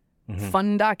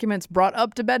 fun documents brought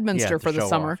up to Bedminster for the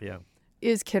summer,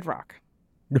 is Kid Rock.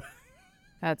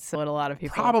 That's what a lot of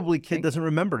people probably Kid doesn't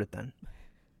remember it then.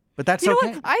 But that's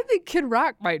okay. What? I think Kid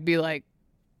Rock might be like,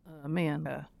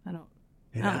 man, I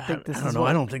don't think this is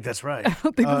I don't think that's right. I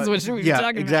don't think this is what we're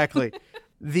talking exactly.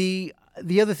 about.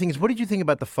 The other thing is, what did you think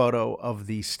about the photo of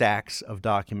the stacks of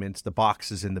documents, the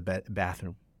boxes in the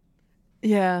bathroom?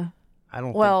 Yeah. I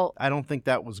don't think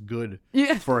that was good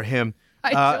for him.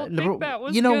 I don't think that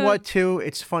was You know good. what, too?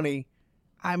 It's funny.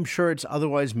 I'm sure it's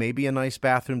otherwise maybe a nice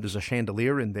bathroom. There's a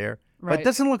chandelier in there. Right. But it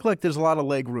doesn't look like there's a lot of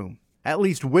leg room, at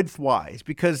least width-wise,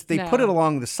 because they put it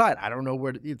along the side. I don't know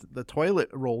where the toilet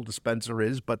roll dispenser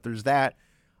is, but there's that.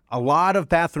 A lot of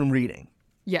bathroom reading,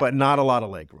 but not a lot of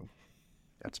leg room.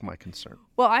 That's my concern.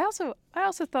 Well, I also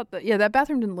thought that, that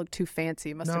bathroom didn't look too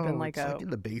fancy. It must have been like in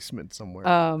the basement somewhere.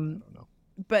 I don't know.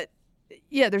 But,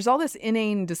 there's all this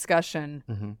inane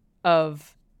discussion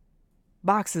of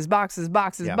boxes back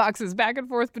and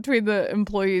forth between the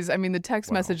employees. I mean, the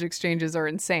text message exchanges are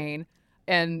insane.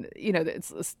 And,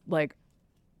 it's like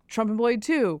Trump employee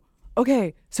 2.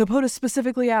 Okay, so POTUS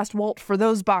specifically asked Walt for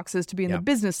those boxes to be in the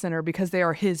business center because they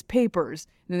are his papers.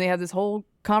 And then they have this whole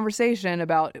conversation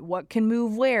about what can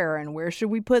move where and where should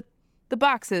we put the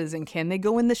boxes and can they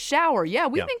go in the shower? Yeah,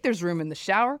 we think there's room in the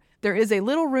shower. There is a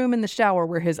little room in the shower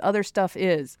where his other stuff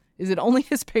is. Is it only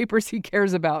his papers he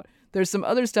cares about? There's some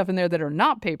other stuff in there that are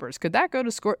not papers. Could that go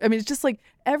to score? I mean, it's just like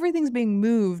everything's being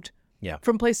moved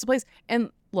from place to place.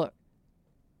 And look,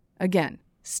 again,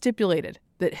 stipulated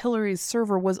that Hillary's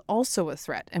server was also a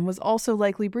threat and was also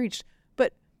likely breached.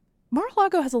 But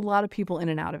Mar-a-Lago has a lot of people in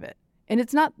and out of it. And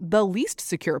it's not the least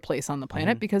secure place on the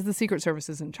planet because the Secret Service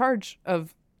is in charge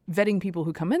of vetting people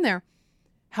who come in there.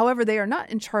 However, they are not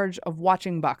in charge of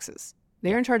watching boxes.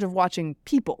 They are in charge of watching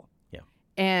people. Yeah.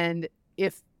 And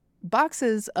if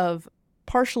boxes of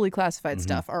partially classified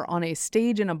stuff are on a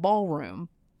stage in a ballroom,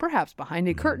 perhaps behind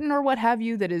a curtain or what have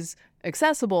you, that is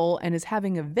accessible and is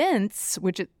having events,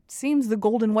 which it seems the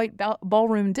gold and white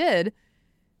ballroom did,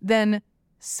 then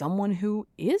someone who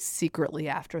is secretly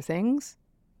after things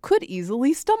could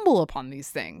easily stumble upon these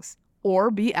things or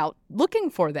be out looking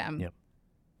for them. Yep.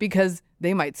 Because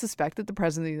they might suspect that the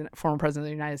former president of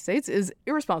the United States is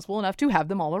irresponsible enough to have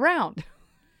them all around.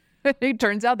 It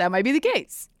turns out that might be the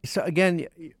case. So again,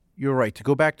 you're right. To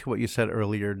go back to what you said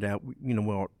earlier, now,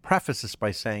 we'll preface this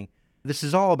by saying this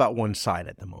is all about one side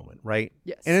at the moment, right?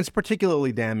 Yes. And it's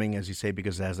particularly damning, as you say,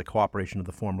 because it has the cooperation of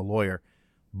the former lawyer.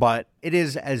 But it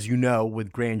is, as you know,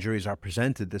 with grand juries are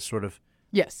presented, this sort of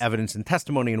evidence and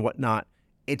testimony and whatnot.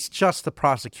 It's just the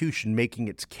prosecution making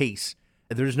its case.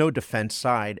 There's no defense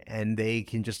side, and they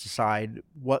can just decide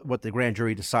what the grand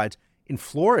jury decides. In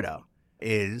Florida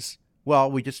is, well,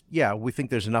 we think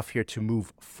there's enough here to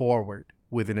move forward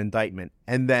with an indictment,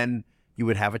 and then you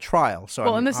would have a trial.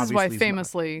 So, and this is why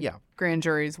famously grand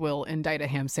juries will indict a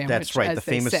ham sandwich. That's right. As The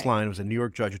famous say. line was a New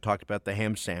York judge who talked about the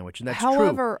ham sandwich, and that's true.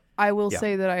 However, I will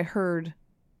say that I heard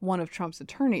one of Trump's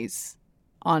attorneys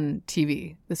on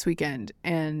TV this weekend,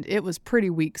 and it was pretty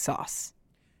weak sauce.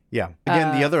 Yeah.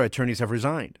 Again, the other attorneys have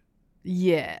resigned.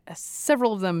 Yeah.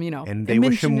 Several of them, and they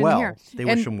wish him well.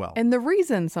 Wish him well. And the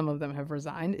reason some of them have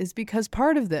resigned is because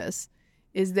part of this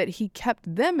is that he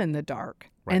kept them in the dark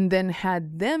and then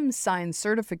had them sign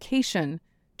certification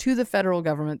to the federal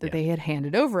government that they had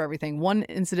handed over everything. One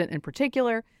incident in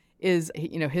particular is,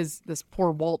 this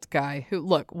poor Walt guy who,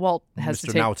 look, Walt has Mr. to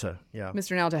take... Nauta, yeah.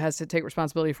 Mr. Nauta has to take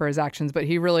responsibility for his actions, but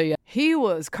he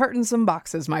was carting some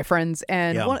boxes, my friends.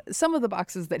 And some of the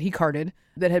boxes that he carted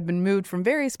that had been moved from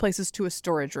various places to a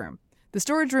storage room. The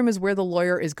storage room is where the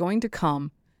lawyer is going to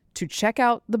come to check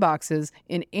out the boxes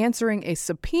in answering a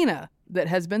subpoena that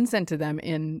has been sent to them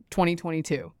in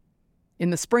 2022, in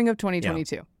the spring of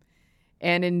 2022. Yeah.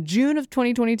 And in June of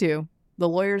 2022, the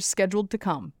lawyer's scheduled to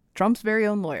come, Trump's very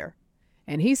own lawyer.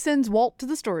 And he sends Walt to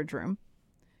the storage room.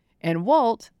 And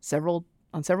Walt,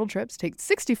 on several trips, takes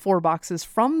 64 boxes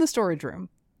from the storage room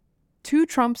to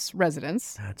Trump's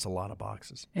residence. That's a lot of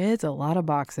boxes. It's a lot of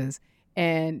boxes.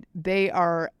 And they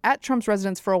are at Trump's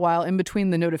residence for a while in between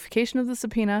the notification of the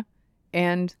subpoena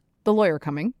and the lawyer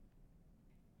coming.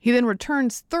 He then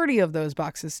returns 30 of those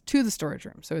boxes to the storage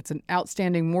room. So it's an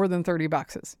outstanding more than 30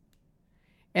 boxes.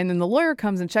 And then the lawyer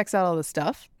comes and checks out all the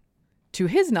stuff. To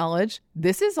his knowledge,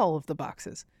 this is all of the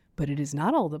boxes. But it is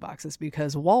not all of the boxes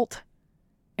because Walt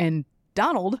and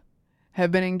Donald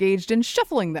have been engaged in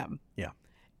shuffling them. Yeah.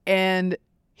 And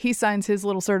he signs his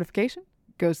little certification,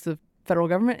 goes to the federal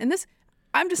government. And this,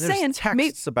 I'm just saying,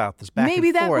 texts about this back maybe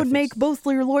and that forth. would make both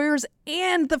your lawyers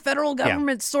and the federal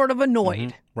government sort of annoyed.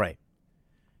 Mm-hmm. Right.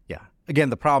 Yeah. Again,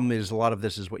 the problem is a lot of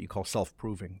this is what you call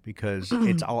self-proving because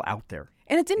it's all out there.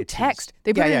 And it's in text.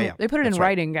 They put it in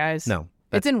writing, guys. No.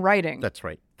 It's in writing. That's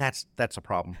right. That's a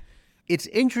problem. It's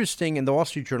interesting, and the Wall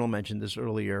Street Journal mentioned this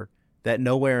earlier, that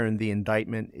nowhere in the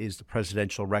indictment is the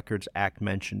Presidential Records Act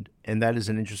mentioned. And that is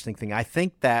an interesting thing. I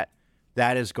think that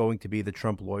is going to be the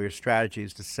Trump lawyer's strategy,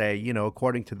 is to say,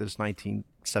 according to this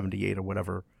 1978 or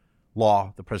whatever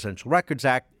law, the Presidential Records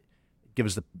Act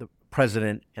gives the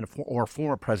president or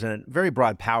former president very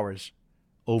broad powers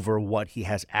over what he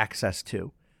has access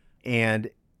to. And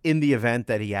in the event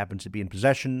that he happens to be in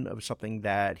possession of something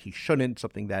that he shouldn't,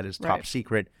 something that is top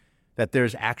secret, that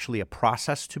there's actually a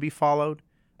process to be followed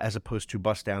as opposed to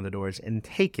bust down the doors and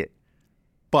take it.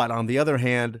 But on the other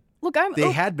hand, look,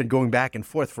 they had been going back and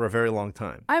forth for a very long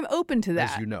time. I'm open to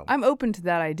that. As you know. I'm open to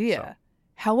that idea. So.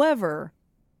 However,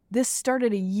 this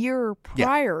started a year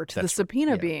prior to the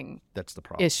subpoena being that's the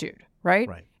problem. Issued, right?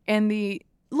 Right. And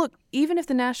look, even if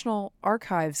the National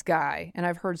Archives guy, and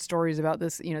I've heard stories about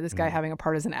this, this guy having a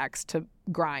partisan axe to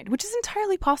grind, which is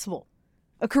entirely possible.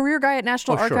 A career guy at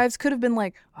National Archives could have been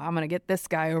like, I'm going to get this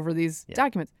guy over these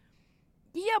documents.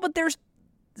 Yeah, but there's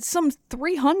some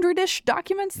 300-ish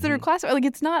documents that are classified. Like,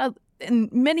 it's not in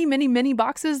many, many, many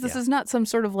boxes. This is not some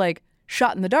sort of like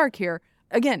shot in the dark here.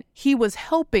 Again, he was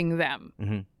helping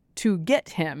them to get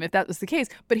him, if that was the case.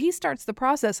 But he starts the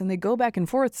process and they go back and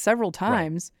forth several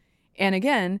times. Right. And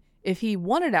again, if he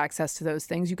wanted access to those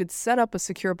things, you could set up a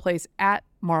secure place at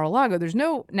Mar-a-Lago.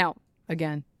 Now,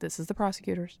 again, this is the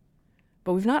prosecutors.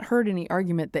 But we've not heard any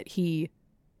argument that he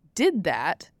did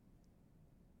that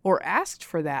or asked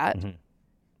for that. Mm-hmm.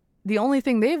 The only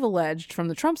thing they've alleged from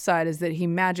the Trump side is that he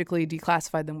magically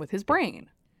declassified them with his brain,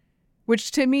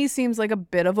 which to me seems like a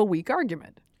bit of a weak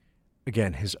argument.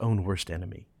 Again, his own worst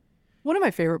enemy. One of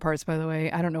my favorite parts, by the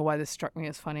way, I don't know why this struck me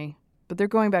as funny, but they're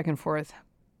going back and forth,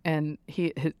 and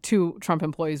two Trump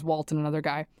employees, Walt and another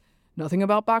guy, nothing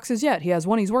about boxes yet. He has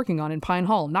one he's working on in Pine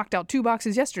Hall. Knocked out 2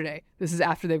 boxes yesterday. This is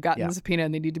after they've gotten the subpoena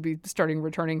and they need to be starting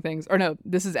returning things. Or no,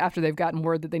 this is after they've gotten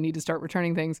word that they need to start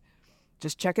returning things.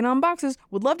 Just checking on boxes.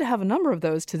 Would love to have a number of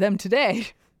those to them today.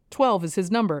 12 is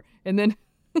his number. And then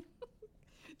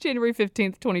January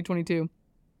 15th, 2022.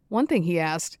 One thing he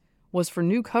asked was for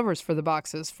new covers for the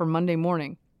boxes for Monday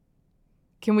morning.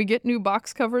 Can we get new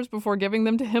box covers before giving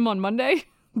them to him on Monday?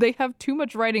 They have too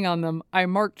much writing on them. I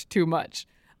marked too much.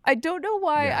 I don't know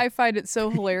why I find it so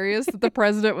hilarious that the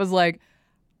president was like,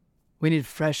 we need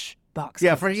fresh box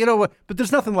covers. You know what? But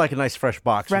there's nothing like a nice fresh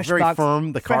box. It's very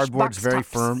firm. The cardboard's very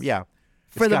firm. Yeah.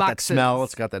 For the boxes. It's got that smell.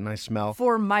 It's got that nice smell.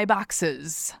 For my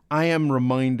boxes. I am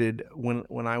reminded when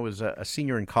I was a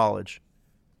senior in college,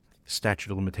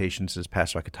 statute of limitations has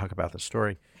passed, so I could talk about the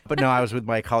story. But no, I was with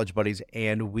my college buddies,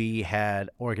 and we had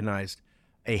organized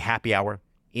a happy hour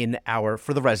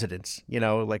for the residents,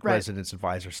 residence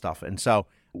advisor stuff. And so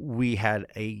we had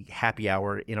a happy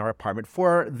hour in our apartment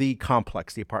for the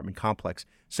apartment complex.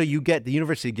 So the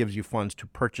university gives you funds to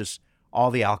purchase all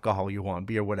the alcohol you want,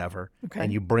 beer, whatever,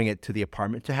 and you bring it to the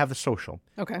apartment to have the social.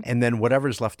 Okay. And then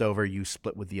whatever's left over, you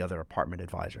split with the other apartment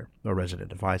advisor or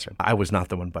resident advisor. I was not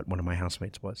the one, but one of my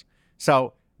housemates was.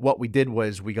 So what we did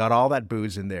was we got all that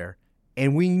booze in there,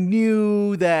 and we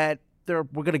knew that we're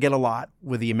going to get a lot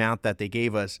with the amount that they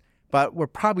gave us, but we're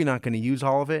probably not going to use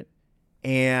all of it.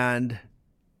 And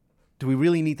do we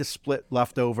really need to split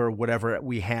leftover whatever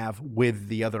we have with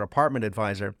the other apartment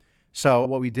advisor? So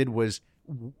what we did was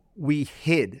we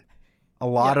hid a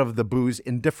lot of the booze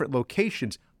in different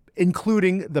locations,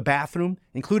 including the bathroom,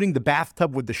 including the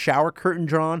bathtub with the shower curtain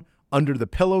drawn, under the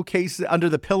pillowcases, under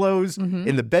the pillows,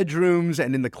 in the bedrooms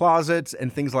and in the closets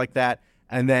and things like that.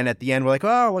 And then at the end, we're like,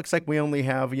 oh, looks like we only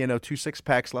have, 2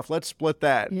 6-packs left. Let's split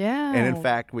that. Yeah. And in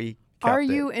fact, we kept Are it.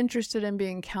 you interested in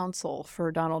being counsel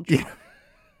for Donald Trump? Yeah.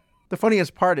 The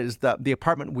funniest part is that the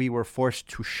apartment we were forced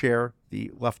to share the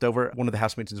leftover, one of the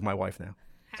housemates is my wife now.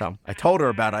 So I told her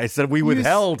about it. I said we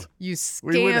withheld. You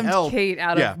scammed Kate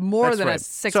out of more that's than right. a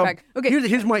 6-pack. So Okay.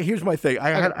 Here's my thing.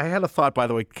 I had a thought, by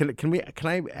the way. Can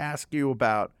I ask you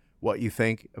about what you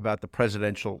think about the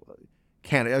presidential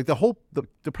candidate, like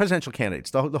the presidential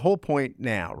candidates? The whole point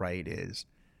now, right, is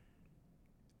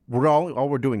all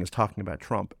we're doing is talking about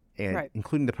Trump and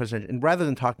including the president, and rather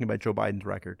than talking about Joe Biden's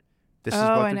record. This is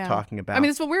what they're talking about. I mean,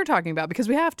 that's what we're talking about because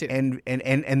we have to. And they're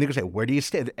going to say, where do you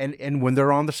stand? And when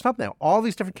they're on the stump now, all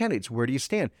these different candidates, where do you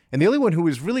stand? And the only one who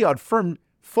is really on firm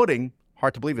footing,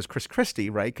 hard to believe, is Chris Christie,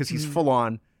 right? Because he's full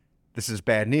on, this is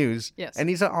bad news. Yes. And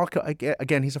he's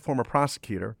he's a former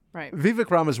prosecutor. Right. Vivek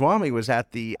Ramaswamy was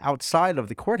at the outside of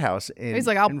the courthouse in He's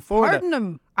like, I'll in Florida. pardon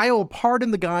him. I will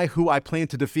pardon the guy who I plan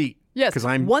to defeat. Yes.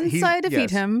 Once I defeat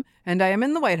him and I am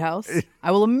in the White House, I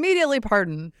will immediately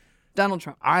pardon Donald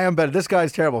Trump. I am better. This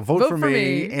guy's terrible. Vote for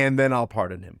me, and then I'll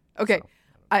pardon him. Okay.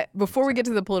 Before we get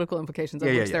to the political implications, of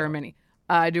which there are many,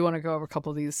 I do want to go over a couple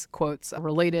of these quotes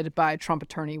related by Trump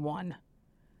attorney 1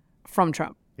 from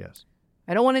Trump. Yes.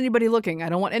 I don't want anybody looking. I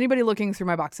don't want anybody looking through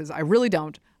my boxes. I really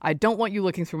don't. I don't want you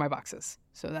looking through my boxes.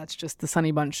 So that's just the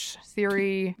Sonny Bunch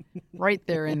theory right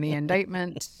there in the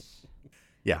indictment.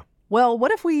 Yeah. Well,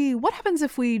 what happens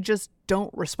if we just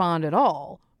don't respond at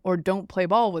all or don't play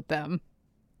ball with them?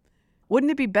 Wouldn't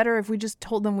it be better if we just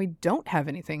told them we don't have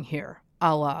anything here,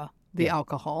 a la the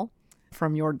alcohol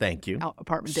from your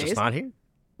apartment days? It's not here.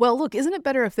 Well, look, isn't it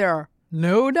better if there are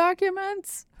no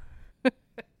documents?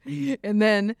 And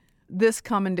then this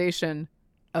commendation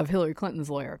of Hillary Clinton's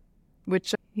lawyer,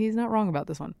 which he's not wrong about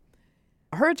this one.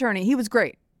 Her attorney, he was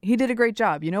great. He did a great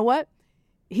job. You know what?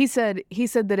 He said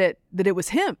that it was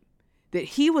him, that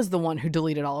he was the one who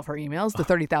deleted all of her emails, the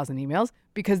 30,000 emails,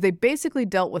 because they basically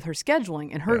dealt with her scheduling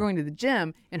and her going to the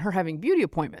gym and her having beauty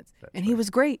appointments. He was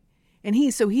great. And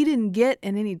he didn't get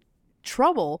in any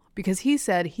trouble because he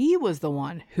said he was the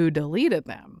one who deleted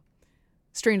them.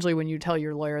 Strangely, when you tell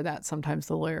your lawyer that, sometimes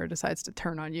the lawyer decides to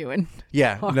turn on you and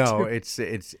it's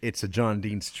a John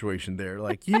Dean situation there.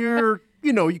 Like you can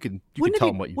tell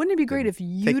him what you. Wouldn't it be great if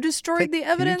you destroyed the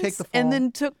evidence and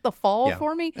then took the fall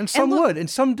for me? And some would, and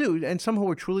some do, and some who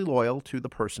are truly loyal to the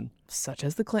person, such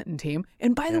as the Clinton team.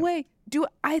 And by the way,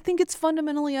 I think it's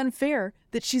fundamentally unfair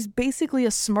that she's basically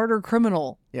a smarter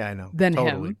criminal than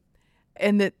him,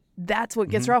 and that's what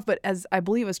gets her off. But as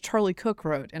Charlie Cook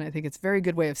wrote, and I think it's a very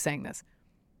good way of saying this,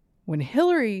 when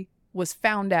Hillary was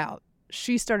found out,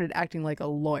 she started acting like a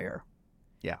lawyer.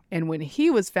 Yeah. And when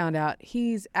he was found out,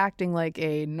 he's acting like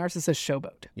a narcissist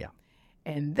showboat. Yeah.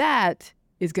 And that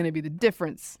is going to be the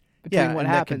difference between what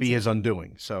happens. That could be his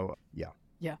undoing. So, yeah.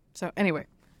 Yeah. So anyway,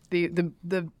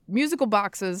 the musical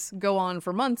boxes go on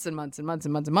for months and months and months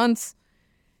and months and months.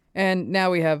 And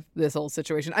now we have this whole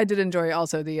situation. I did enjoy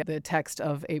also the text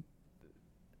of a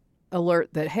alert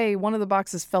that, hey, one of the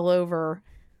boxes fell over.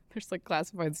 There's like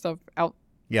classified stuff out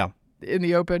in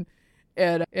the open.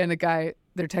 And a guy,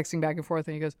 they're texting back and forth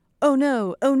and he goes, oh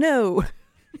no, oh no.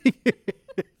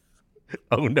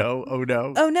 Oh no, oh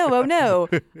no. Oh no, oh no.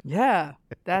 Yeah,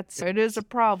 it is a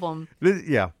problem.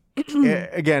 Again,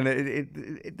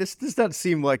 this does not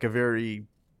seem like a very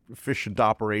efficient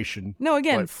operation. No,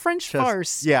 again, French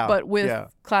farce, but with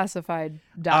classified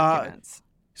documents.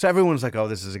 So everyone's like, oh,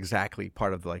 this is exactly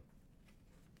part of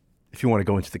if you want to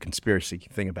go into the conspiracy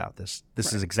thing about this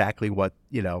is exactly what,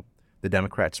 the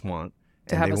Democrats want.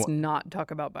 To have us not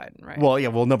talk about Biden, right?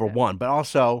 Well, number one, but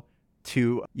also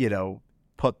to,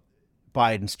 put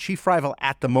Biden's chief rival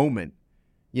at the moment,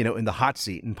 in the hot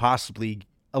seat and possibly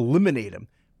eliminate him.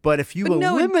 But if you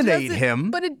eliminate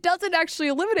him... But it doesn't actually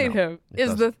eliminate him,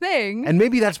 is the thing. And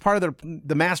maybe that's part of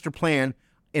the master plan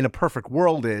in a perfect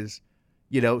world is,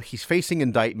 he's facing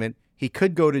indictment. He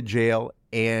could go to jail,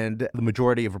 and the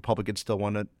majority of Republicans still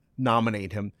want to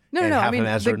nominate him have him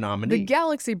as their nominee. The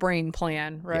Galaxy Brain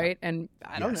plan, right? Yeah. And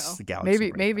I don't know. The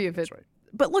Galaxy maybe if it's right.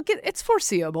 But look, it's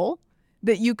foreseeable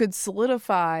that you could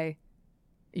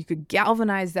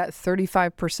galvanize that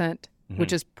 35%,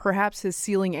 which is perhaps his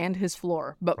ceiling and his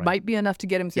floor, but might be enough to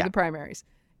get him through the primaries.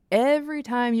 Every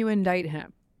time you indict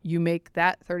him, you make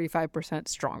that 35%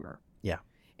 stronger. Yeah.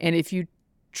 And if you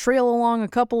trail along a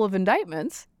couple of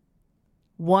indictments,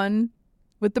 one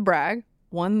with the Bragg,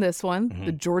 one this one,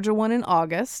 the Georgia one in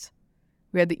August,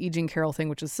 We had the E. Jean Carroll thing,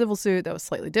 which is a civil suit. That was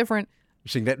slightly different. You're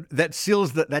saying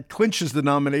that clinches the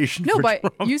nomination No, for but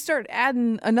Trump. you start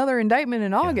adding another indictment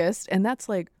in August, and that's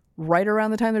like right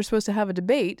around the time they're supposed to have a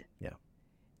debate. Yeah.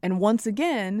 And once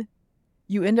again,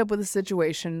 you end up with a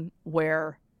situation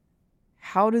where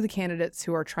how do the candidates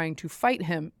who are trying to fight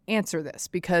him answer this?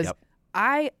 Because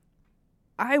I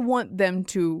want them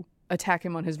to attack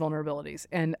him on his vulnerabilities.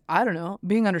 And I don't know,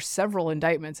 being under several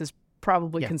indictments is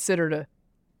probably considered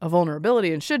a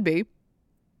vulnerability and should be.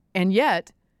 And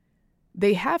yet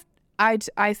they have,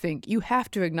 I think you have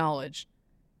to acknowledge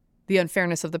the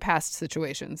unfairness of the past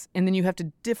situations. And then you have to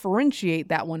differentiate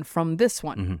that one from this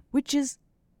one, which is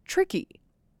tricky.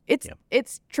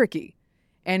 It's tricky.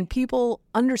 And people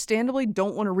understandably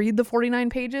don't want to read the 49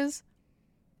 pages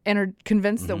and are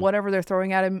convinced that whatever they're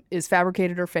throwing at him is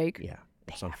fabricated or fake. Yeah,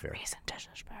 it's unfair. Reason to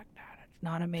suspect that it's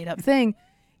not a made-up thing.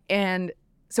 And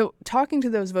so talking to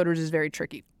those voters is very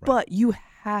tricky. Right. But you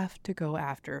have to go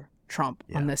after Trump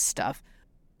on this stuff.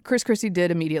 Chris Christie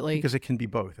did immediately. Because it can be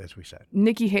both, as we said.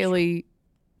 Nikki Haley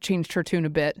changed her tune a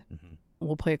bit.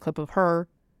 We'll play a clip of her.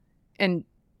 And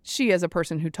she, as a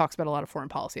person who talks about a lot of foreign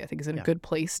policy, I think is in a good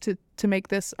place to make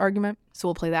this argument. So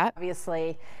we'll play that.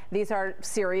 Obviously, these are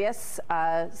serious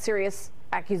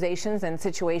accusations and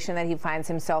situation that he finds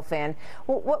himself in.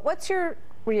 What's your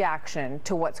reaction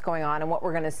to what's going on and what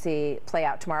we're going to see play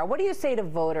out tomorrow? What do you say to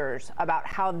voters about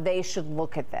how they should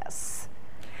look at this?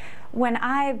 When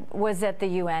I was at the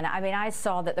UN, I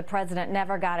saw that the president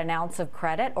never got an ounce of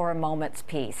credit or a moment's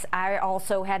peace. I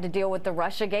also had to deal with the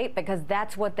Russiagate because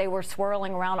that's what they were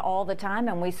swirling around all the time,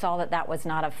 and we saw that that was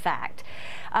not a fact.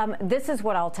 This is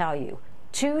what I'll tell you.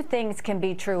 Two things can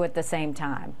be true at the same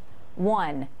time.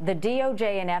 One, the DOJ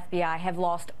and FBI have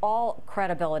lost all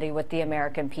credibility with the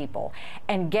American people,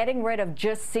 and getting rid of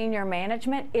just senior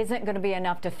management isn't going to be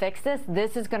enough to fix this.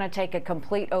 This is going to take a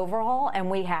complete overhaul, and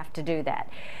we have to do that.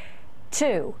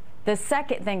 Two, the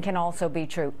second thing can also be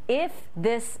true. If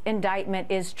this indictment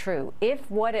is true,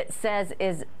 if what it says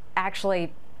is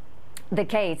actually the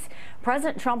case,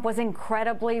 President Trump was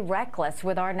incredibly reckless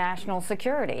with our national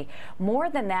security. More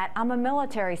than that, I'm a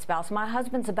military spouse. My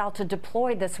husband's about to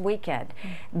deploy this weekend.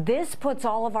 This puts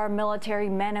all of our military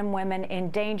men and women in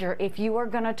danger if you are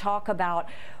going to talk about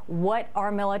what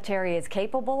our military is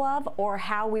capable of or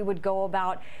how we would go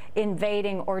about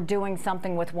invading or doing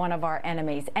something with one of our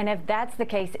enemies. And if that's the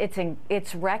case,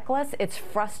 it's reckless, it's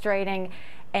frustrating,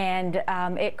 and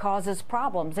it causes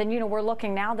problems. And, we're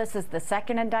looking now, this is the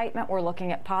second indictment. We're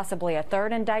looking at possibly a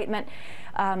third indictment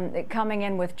coming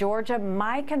in with Georgia.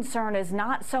 My concern is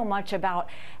not so much about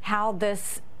how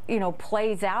this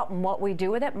plays out and what we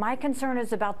do with it. My concern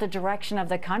is about the direction of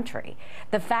the country.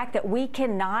 The fact that we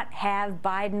cannot have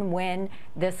Biden win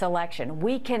this election.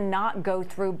 We cannot go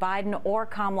through Biden or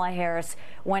Kamala Harris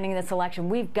winning this election.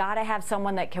 We've got to have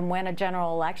someone that can win a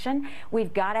general election.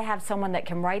 We've got to have someone that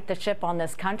can right the ship on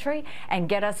this country and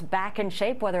get us back in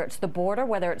shape, whether it's the border,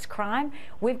 whether it's crime.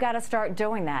 We've got to start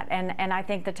doing that. And I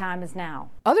think the time is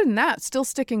now. Other than that, still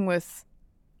sticking with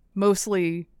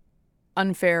mostly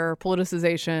unfair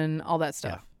politicization, all that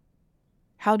stuff.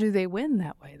 How do they win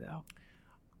that way, though?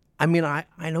 I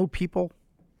know people,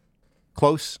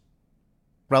 close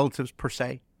relatives per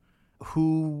se,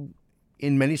 who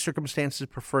in many circumstances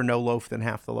prefer no loaf than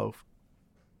half the loaf.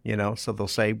 So they'll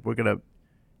say, we're going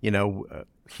to,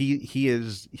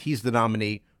 he's the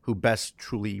nominee who best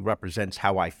truly represents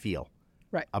how I feel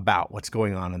about what's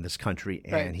going on in this country.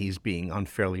 And he's being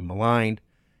unfairly maligned.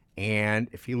 And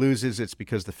if he loses, it's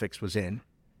because the fix was in.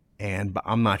 But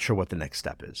I'm not sure what the next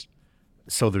step is.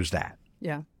 So there's that.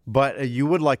 Yeah. But you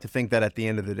would like to think that at the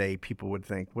end of the day, people would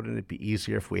think, wouldn't it be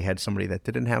easier if we had somebody that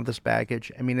didn't have this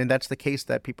baggage? And that's the case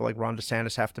that people like Ron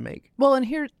DeSantis have to make. Well, and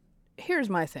here's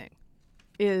my thing,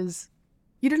 is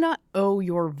you do not owe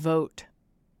your vote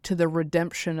to the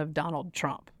redemption of Donald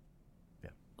Trump. Yeah.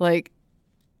 Like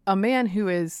a man who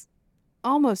is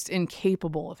almost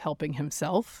incapable of helping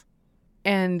himself.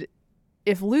 And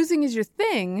if losing is your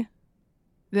thing,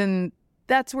 then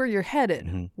that's where you're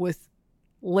headed with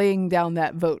laying down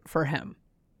that vote for him,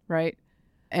 right?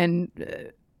 And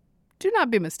do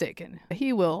not be mistaken.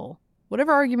 He will,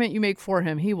 whatever argument you make for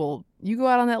him, you go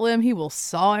out on that limb, he will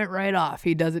saw it right off.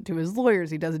 He does it to his lawyers.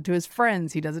 He does it to his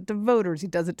friends. He does it to voters. He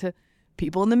does it to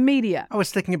people in the media. I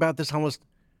was thinking about this almost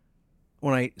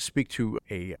when I speak to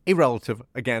a relative,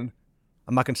 again,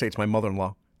 I'm not going to say it's my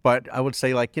mother-in-law, but I would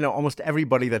say almost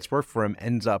everybody that's worked for him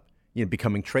ends up,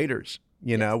 becoming traitors,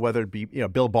 whether it be,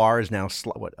 Bill Barr is now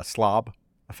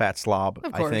a fat slob,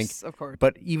 of course, I think. Of course.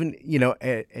 But even,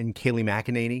 and Kayleigh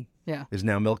McEnany is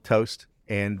now milquetoast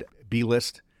and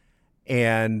B-list.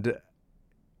 And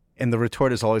the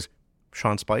retort is always,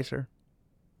 Sean Spicer,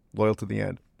 loyal to the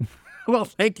end. Well,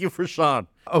 thank you for Sean.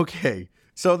 Okay,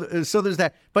 so there's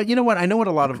that. But you know what? I know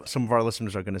what some of our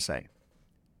listeners are going to say.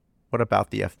 What about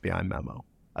the FBI memo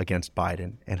against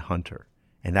Biden and Hunter?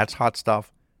 And that's hot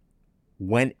stuff.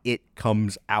 When it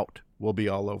comes out, we'll be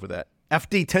all over that.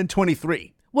 FD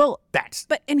 1023. Well,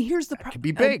 and here's the problem. Could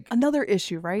be big. Another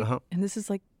issue, right? And this is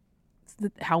like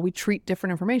how we treat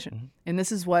different information. And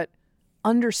this is what,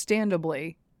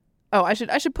 understandably, I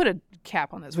should put a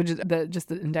cap on this, which is just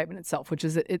the indictment itself, which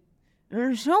is that it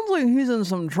sounds like he's in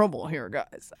some trouble here,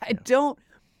 guys. I don't,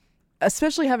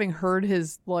 especially having heard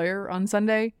his lawyer on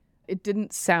Sunday, it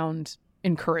didn't sound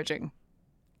encouraging.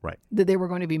 Right. That they were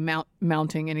going to be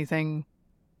mounting anything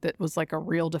that was like a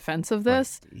real defense of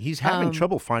this. Right. He's having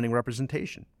trouble finding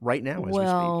representation right now as we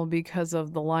speak. Because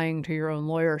of the lying to your own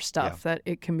lawyer stuff, that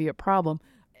it can be a problem.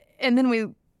 And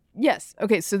then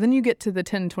so then you get to the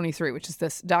 1023, which is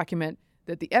this document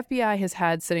that the FBI has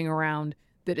had sitting around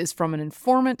that is from an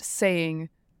informant saying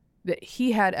that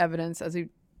he had evidence as an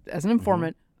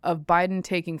informant of Biden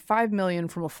taking $5 million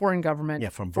from a foreign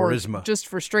government from Burisma, just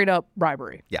for straight up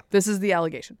bribery. Yeah. This is the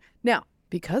allegation. Now,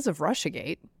 because of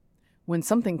Russiagate, when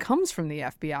something comes from the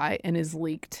FBI and is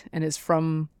leaked and is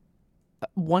from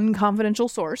one confidential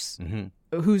source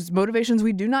whose motivations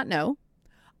we do not know,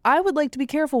 I would like to be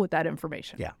careful with that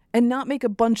information and not make a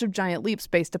bunch of giant leaps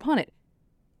based upon it.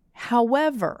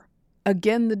 However,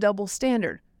 again, the double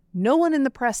standard. No one in the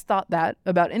press thought that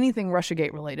about anything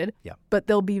Russiagate related, but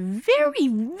they'll be very,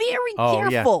 very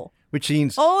careful. Which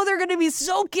means... they're going to be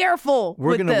so careful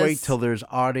We're going to wait till there's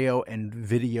audio and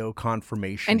video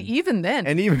confirmation. And even then...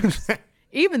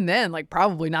 even then, like,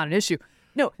 probably not an issue.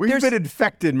 No, we've been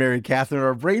infected, Mary Catherine.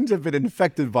 Our brains have been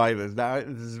infected by this. Now,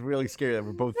 this is really scary that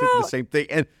we're both thinking the same thing.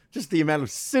 And just the amount of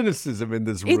cynicism in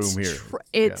this room here.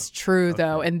 It's true,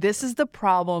 though. And this is the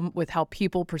problem with how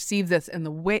people perceive this and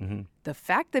the way, the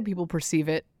fact that people perceive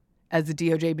it as the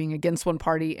DOJ being against one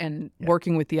party and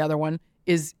working with the other one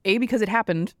is because it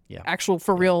happened, actual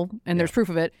for real, and there's proof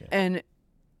of it. And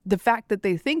the fact that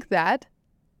they think that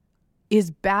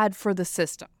is bad for the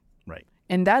system. Right.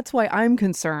 And that's why I'm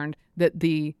concerned that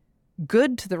the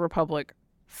good to the Republic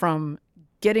from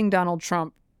getting Donald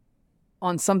Trump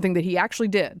on something that he actually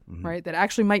did, right, that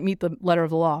actually might meet the letter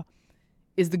of the law,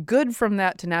 is the good from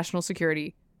that to national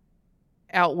security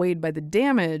outweighed by the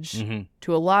damage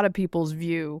to a lot of people's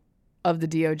view of the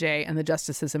DOJ and the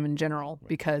justice system in general,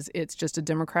 because it's just a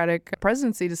Democratic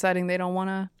presidency deciding they don't want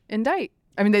to indict.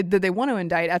 I mean, they want to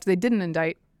indict after they didn't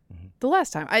indict the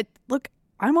last time.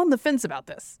 I'm on the fence about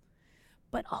this.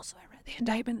 But also I read the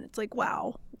indictment and it's like,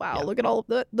 wow, look at all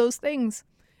of those things.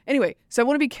 Anyway, so I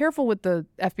want to be careful with the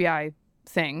FBI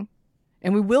thing,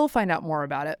 and we will find out more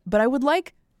about it. But I would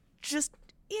like just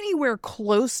anywhere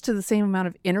close to the same amount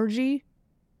of energy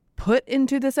put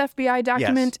into this FBI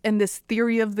document and this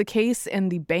theory of the case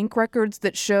and the bank records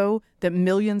that show that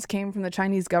millions came from the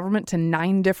Chinese government to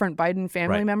 9 different Biden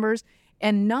family members,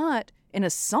 and not an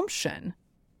assumption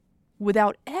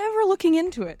without ever looking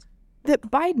into it that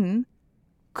Biden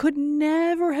could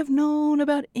never have known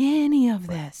about any of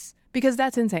this, because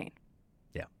that's insane.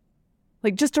 Yeah.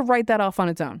 Like, just to write that off on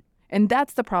its own. And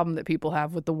that's the problem that people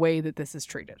have with the way that this is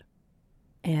treated.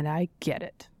 And I get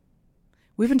it.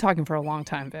 We've been talking for a long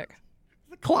time, Vic.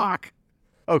 The clock.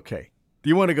 Okay. Do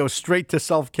you want to go straight to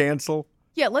self-cancel?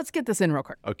 Yeah, let's get this in real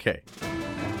quick. Okay.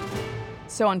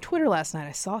 So on Twitter last night,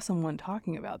 I saw someone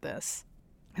talking about this.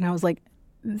 And I was like,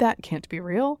 that can't be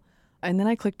real. And then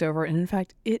I clicked over, and in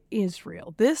fact, it is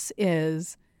real. This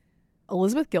is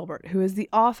Elizabeth Gilbert, who is the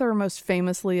author most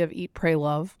famously of Eat, Pray,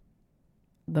 Love,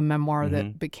 the memoir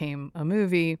that became a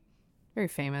movie. Very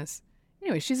famous.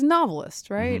 Anyway, she's a novelist,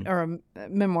 right? Or a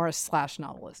memoirist /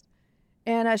 novelist.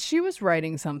 And she was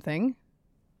writing something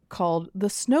called The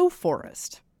Snow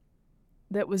Forest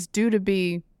that was due to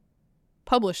be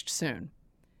published soon.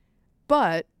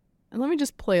 But, and let me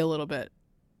just play a little bit.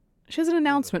 She has an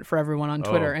announcement for everyone on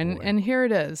Twitter, and here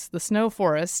it is, The Snow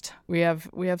Forest. We have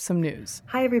some news.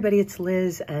 Hi, everybody. It's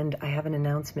Liz, and I have an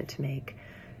announcement to make.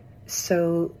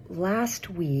 So last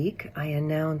week, I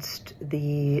announced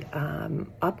the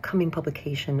upcoming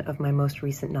publication of my most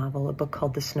recent novel, a book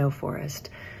called The Snow Forest,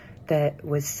 that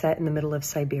was set in the middle of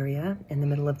Siberia in the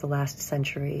middle of the last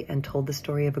century and told the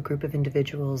story of a group of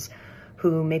individuals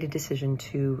who made a decision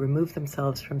to remove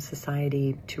themselves from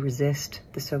society, to resist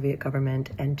the Soviet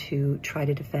government, and to try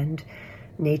to defend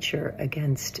nature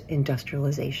against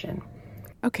industrialization.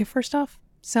 Okay, first off,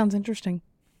 sounds interesting.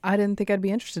 I didn't think I'd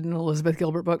be interested in an Elizabeth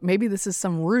Gilbert book. Maybe this is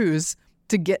some ruse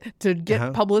to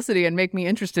get publicity and make me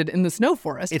interested in the snow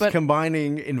forest. It's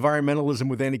combining environmentalism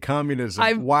with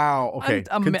anti-communism. Wow. Okay.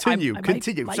 Continue.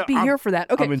 I might be here for that.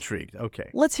 Okay. I'm intrigued. Okay.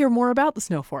 Let's hear more about the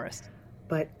snow forest.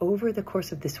 But over the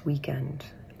course of this weekend,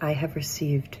 I have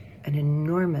received an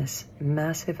enormous,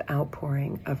 massive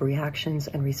outpouring of reactions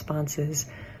and responses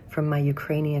from my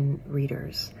Ukrainian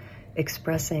readers,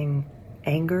 expressing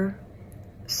anger,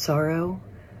 sorrow,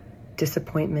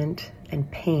 disappointment,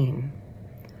 and pain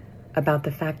about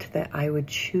the fact that I would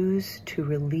choose to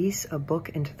release a book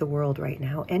into the world right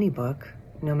now, any book,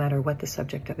 no matter what the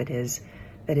subject of it is,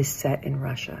 that is set in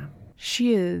Russia.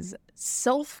 She is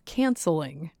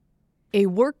self-canceling a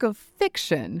work of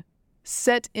fiction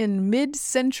set in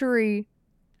mid-century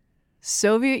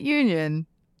Soviet Union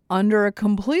under a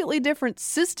completely different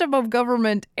system of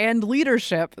government and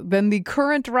leadership than the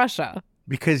current Russia.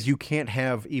 Because you can't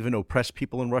have even oppressed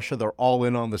people in Russia. They're all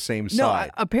in on the same side.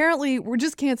 No, apparently we're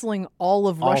just canceling all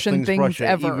of Russian things Russia,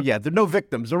 ever. There are no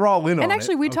victims. They're all in on it. And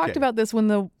actually, we talked about this when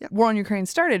the war on Ukraine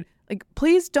started. Like,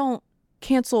 please don't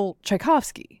cancel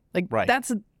Tchaikovsky. Like,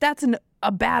 that's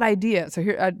a bad idea. So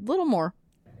here, a little more.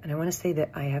 And I want to say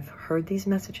that I have heard these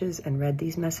messages and read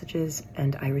these messages,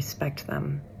 and I respect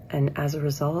them. And as a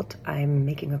result, I'm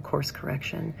making a course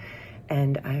correction,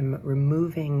 and I'm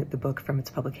removing the book from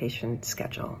its publication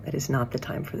schedule. It is not the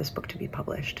time for this book to be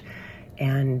published.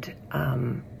 And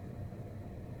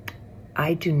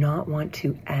I do not want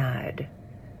to add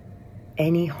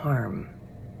any harm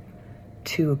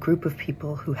to a group of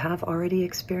people who have already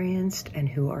experienced and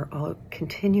who are all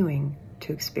continuing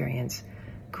to experience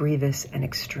grievous and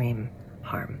extreme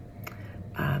harm.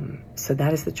 So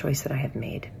that is the choice that I have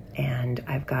made. And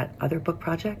I've got other book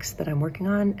projects that I'm working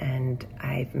on, and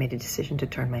I've made a decision to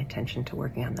turn my attention to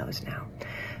working on those now.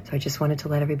 So I just wanted to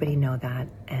let everybody know that,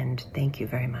 and thank you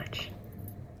very much.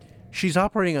 She's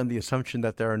operating on the assumption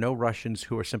that there are no Russians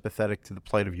who are sympathetic to the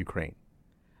plight of Ukraine.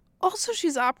 Also,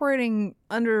 she's operating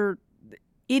under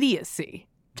idiocy.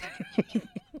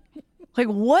 Like,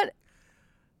 what?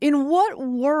 In what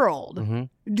world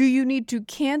do you need to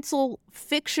cancel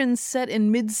fiction set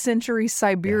in mid-century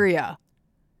Siberia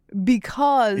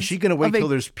because is she going to wait till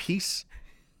there's peace?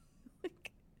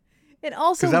 It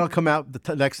also because that'll come out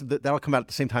that'll come out at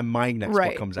the same time my next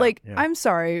book comes out. Like, I'm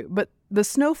sorry, but the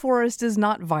snow forest is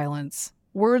not violence.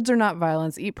 Words are not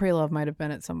violence. Eat, Pray, Love might have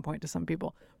been at some point to some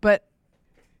people, but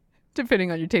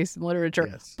depending on your taste in literature.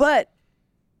 Yes. But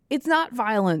it's not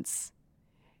violence,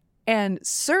 and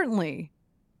certainly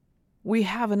we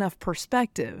have enough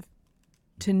perspective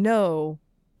to know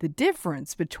the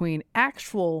difference between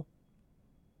actual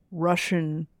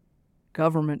Russian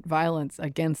government violence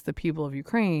against the people of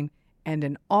Ukraine and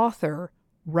an author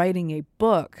writing a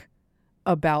book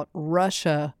about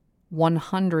Russia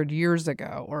 100 years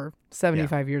ago or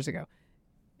 75 years ago.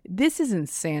 This is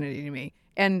insanity to me.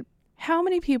 And how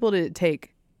many people did it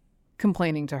take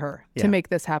complaining to her to make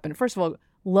this happen? First of all,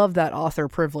 love that author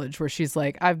privilege where she's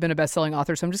like, I've been a best-selling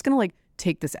author, so I'm just going to like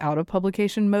take this out of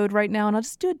publication mode right now and I'll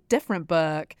just do a different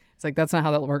book. It's like, that's not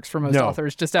how that works for most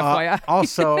authors, just FYI.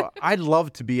 Also, I'd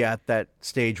love to be at that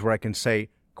stage where I can say,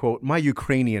 quote, my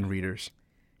Ukrainian readers,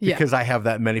 because I have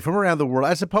that many from around the world,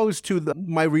 as opposed to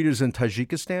my readers in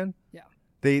Tajikistan. Yeah.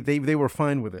 They were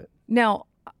fine with it. Now,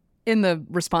 in the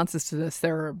responses to this,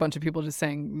 there are a bunch of people just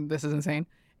saying this is insane.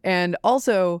 And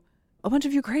also a bunch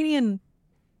of Ukrainian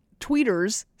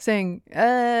tweeters saying,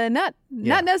 not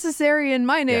necessary in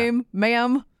my name,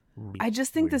 ma'am. I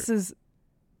just think this is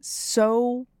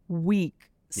so weak,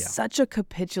 such a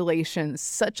capitulation,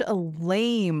 such a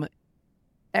lame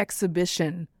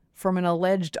exhibition from an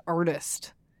alleged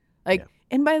artist. Like,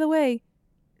 and by the way,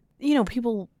 you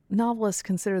know, novelists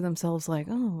consider themselves like,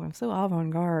 oh, I'm so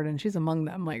avant-garde, and she's among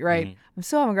them. Like, right? I'm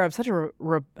so avant-garde.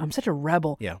 I'm such a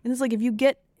rebel. Yeah. And it's like, if you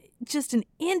get just an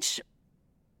inch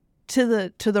to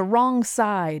the wrong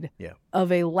side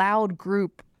of a loud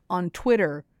group on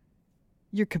Twitter,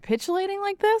 you're capitulating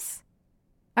like this?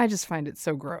 I just find it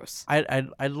so gross.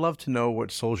 I'd love to know what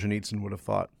Solzhenitsyn would have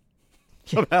thought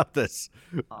about this.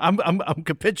 I'm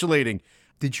capitulating.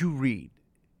 Did you read?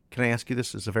 Can I ask you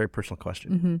this? It's a very personal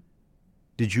question. Mm-hmm.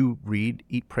 Did you read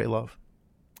Eat, Pray, Love?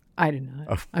 I did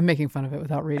not. I'm making fun of it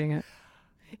without reading it.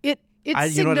 It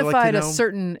signified a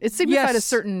certain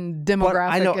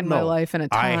demographic in my life and a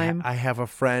time. I have a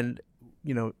friend,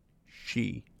 you know,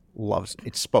 she loves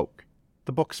it. Spoke.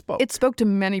 The book spoke. It spoke to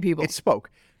many people. It spoke.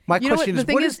 My question is, the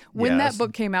thing is, when that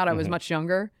book came out, I was much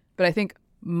younger, but I think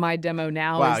my demo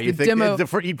now is the demo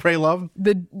for Eat, Pray, Love.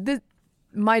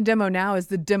 My demo now is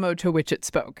the demo to which it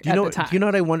spoke at the time. Do you know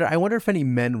what I wonder? I wonder if any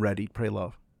men read Eat, Pray,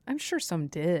 Love. I'm sure some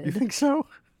did. You think so?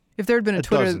 If there had been a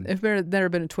Twitter, if there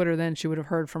had been a Twitter, then she would have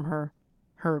heard from her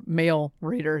her male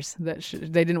readers that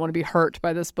they didn't want to be hurt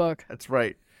by this book. That's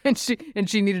right. And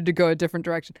she needed to go a different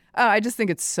direction. I just think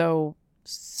it's so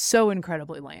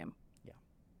incredibly lame. Yeah.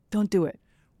 Don't do it.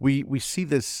 We see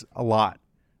this a lot,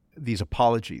 these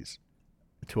apologies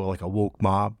to a woke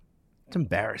mob. It's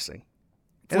embarrassing.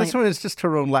 And this one is just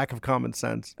her own lack of common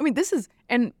sense. I mean, this is,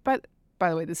 and by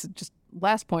the way, this is just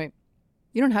last point.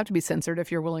 You don't have to be censored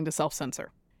if you're willing to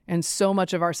self-censor. And so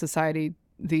much of our society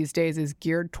these days is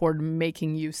geared toward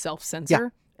making you self-censor. Yeah.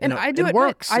 And I do it.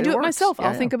 Works. I do it works. myself. Yeah,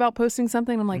 I'll think about posting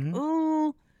something. And I'm like,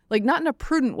 oh, like not in a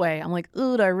prudent way. I'm like,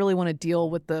 oh, do I really want to deal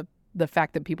with the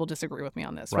fact that people disagree with me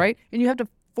on this, right? And you have to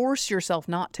force yourself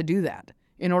not to do that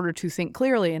in order to think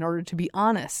clearly, in order to be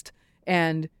honest.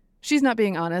 And she's not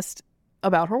being honest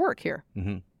about her work here.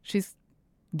 Mm-hmm. She's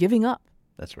giving up.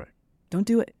 That's right. Don't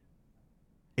do it.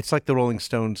 It's like the Rolling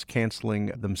Stones canceling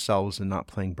themselves and not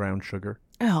playing Brown Sugar.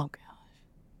 Oh, gosh.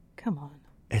 Come on.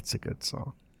 It's a good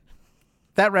song.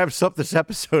 That wraps up this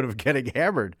episode of Getting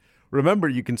Hammered. Remember,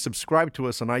 you can subscribe to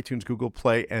us on iTunes, Google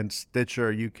Play, and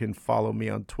Stitcher. You can follow me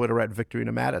on Twitter at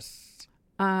Victorina Mattis.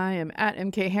 I am at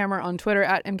MK Hammer on Twitter,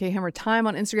 at MK Hammer Time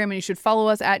on Instagram, and you should follow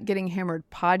us at Getting Hammered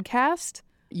Podcast.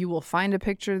 You will find a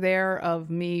picture there of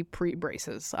me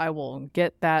pre-braces. I will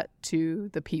get that to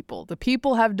the people. The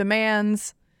people have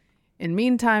demands. In the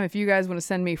meantime, if you guys want to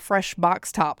send me fresh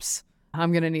box tops,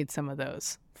 I'm going to need some of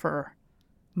those for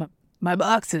my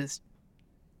boxes.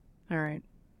 All right.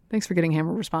 Thanks for getting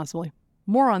hammered responsibly.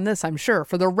 More on this, I'm sure,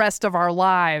 for the rest of our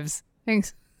lives.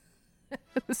 Thanks.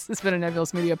 This has been a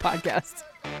Nebulous Media podcast.